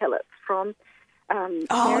wood pellets from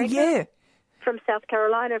America, from South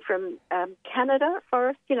Carolina, from Canada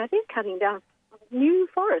forests. They're cutting down new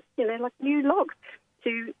forests, like new logs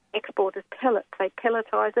to export as pellets. They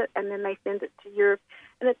pelletize it and then they send it to Europe,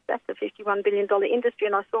 and that's a $51 billion industry.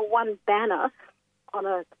 And I saw one banner on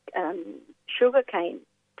a sugarcane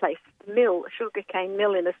mill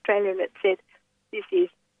in Australia that said, "This is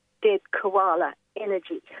dead koala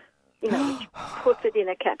energy," which puts it in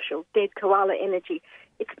a capsule, dead koala energy.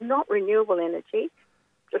 It's not renewable energy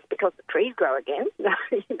just because the trees grow again,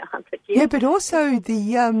 100 years. Yeah, but also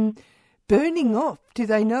the burning off. Do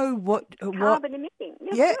they know what? Carbon emitting.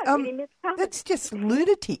 Yeah, it emits carbon. That's just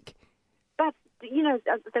lunatic. But,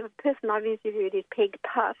 the person I've interviewed is Peg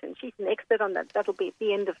Putt, and she's an expert on that. That'll be at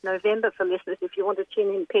the end of November for listeners. If you want to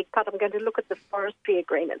tune in, Peg Putt, I'm going to look at the forestry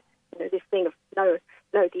agreement, this thing of no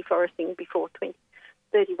deforesting before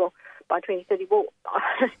 2030. Well, by 2030,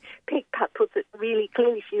 Peg Putt puts it really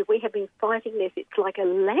clearly. We have been fighting this. It's like a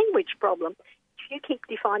language problem. If you keep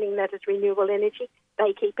defining that as renewable energy,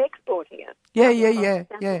 they keep exporting it. Yeah.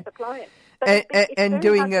 Supply it. And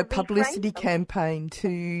doing a publicity campaign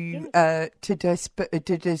to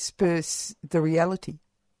disperse the reality.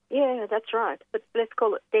 Yeah, that's right. But let's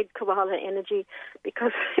call it dead koala energy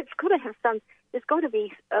because it's got to have some. There's got to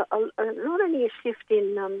be not only a shift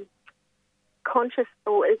in the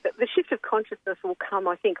shift of consciousness will come,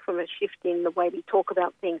 I think, from a shift in the way we talk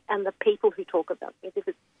about things and the people who talk about things. If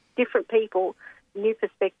it's different people, new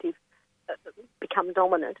perspectives become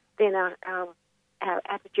dominant, then our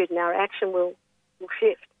attitude and our action will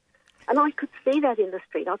shift. And I could see that in the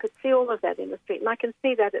street. I could see all of that in the street. And I can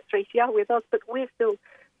see that at 3CR with us, but we're still,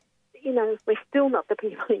 we're still not the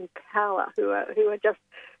people in power who are just,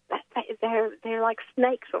 they're like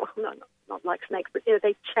snakes. Or not like snakes, but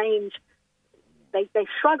they change. They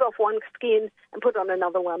shrug off one skin and put on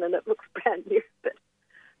another one, and it looks brand new. But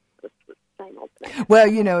it's the same old thing. Well,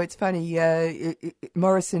 it's funny.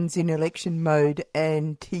 Morrison's in election mode,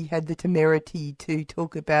 and he had the temerity to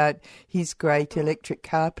talk about his great electric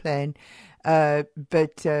car plan,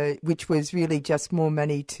 but which was really just more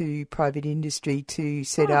money to private industry to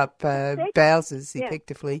set up Bowsers,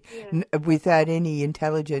 effectively, without any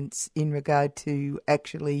intelligence in regard to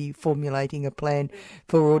actually formulating a plan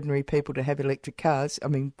for ordinary people to have electric cars. I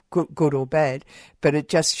mean, good or bad, but it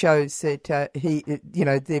just shows that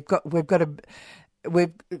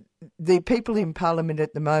the people in Parliament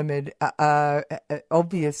at the moment are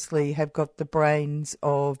obviously have got the brains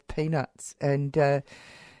of peanuts, and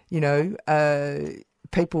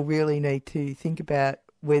people really need to think about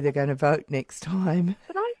where they're going to vote next time.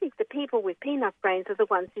 But I think the people with peanut brains are the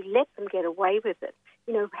ones who let them get away with it.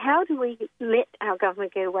 How do we let our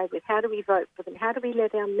government get away with? How do we vote for them? How do we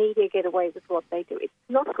let our media get away with what they do? It's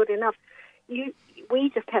not good enough. We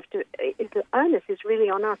just have to. The onus is really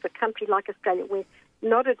on us. A country like Australia, we're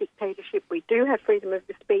not a dictatorship. We do have freedom of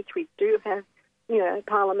speech. We do have,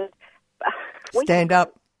 Parliament. Stand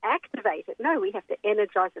up. Activate it. No, we have to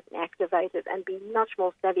energise it and activate it and be much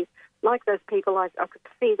more savvy. Like those people, I could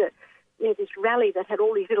see that this rally that had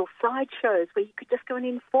all these little sideshows where you could just go and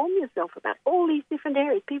inform yourself about all these different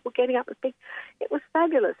areas, people getting up and speak. It was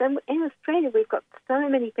fabulous. And in Australia, we've got so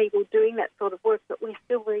many people doing that sort of work, but we're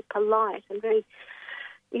still very polite and very,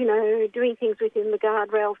 doing things within the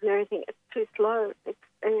guardrails and everything. It's too slow.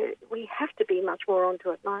 We have to be much more onto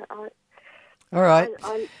it. All right.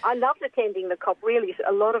 I loved attending the COP, really.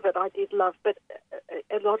 A lot of it I did love, but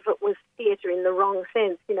a lot of it was theatre in the wrong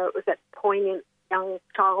sense. It was that poignant young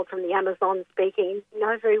child from the Amazon speaking. You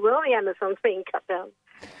know very well the Amazon's being cut down.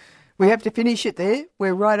 We have to finish it there.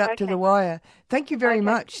 We're right up to the wire. Thank you very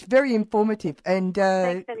much. Very informative. And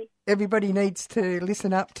everybody needs to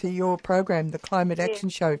listen up to your program, the Climate Action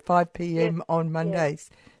Show, 5 p.m. on Mondays.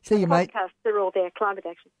 See you, mate. Podcasts are all there, Climate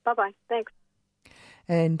Action. Bye-bye. Thanks.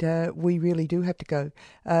 And we really do have to go.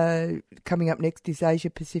 Coming up next is Asia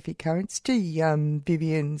Pacific Currents.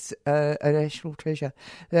 Vivian's a national treasure.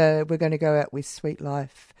 We're going to go out with Sweet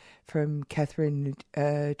Life from Catherine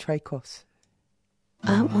Tracos.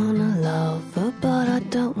 I wanna love her, but I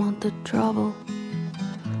don't want the trouble.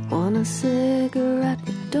 Want a cigarette,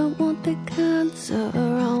 but don't want the cancer.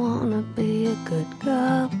 I wanna be a good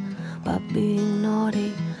girl by being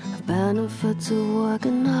naughty. Benefits of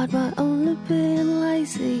working hard by only being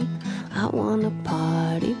lazy. I wanna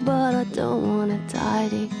party, but I don't wanna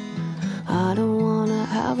tidy. I don't wanna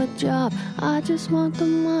have a job, I just want the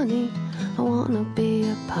money. I I wanna be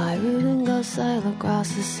a pirate and go sail across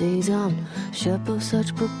the seas on a ship of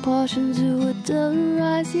such proportions who would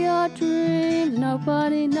terrorize your dreams.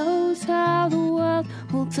 Nobody knows how the world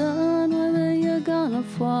will turn, whether you're gonna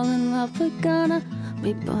fall in love or gonna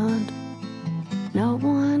be burned. No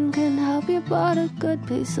one can help you, but a good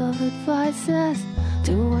piece of advice says,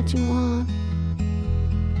 do what you want,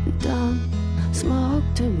 don't smoke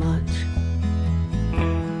too much.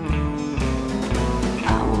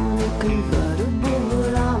 I want a convertible,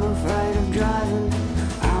 but I'm afraid of driving.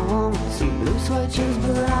 I want some blue suede shoes,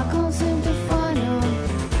 but I can't seem to find them.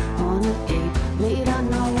 I wanna eat meat and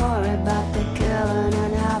not worry about the killing,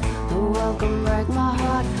 and how the world can break my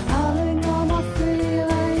heart. I'll ignore my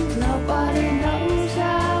feelings. Nobody knows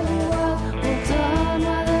how the world will turn,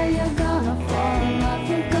 whether you're gonna fall in love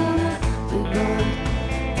or gonna be burned.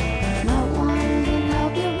 No one can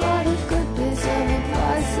help you, but a good piece of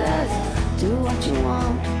advice says, do what you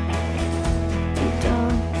want, and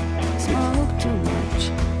don't smoke too much.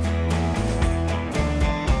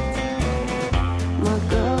 My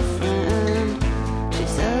girlfriend, she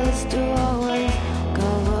says to always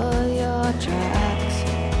cover your tracks.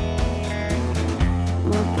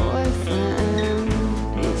 My boyfriend,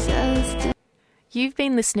 he says to... You've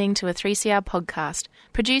been listening to a 3CR podcast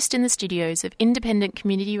produced in the studios of independent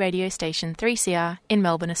community radio station 3CR in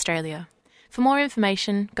Melbourne, Australia. For more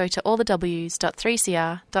information, go to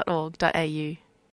allthews.3cr.org.au.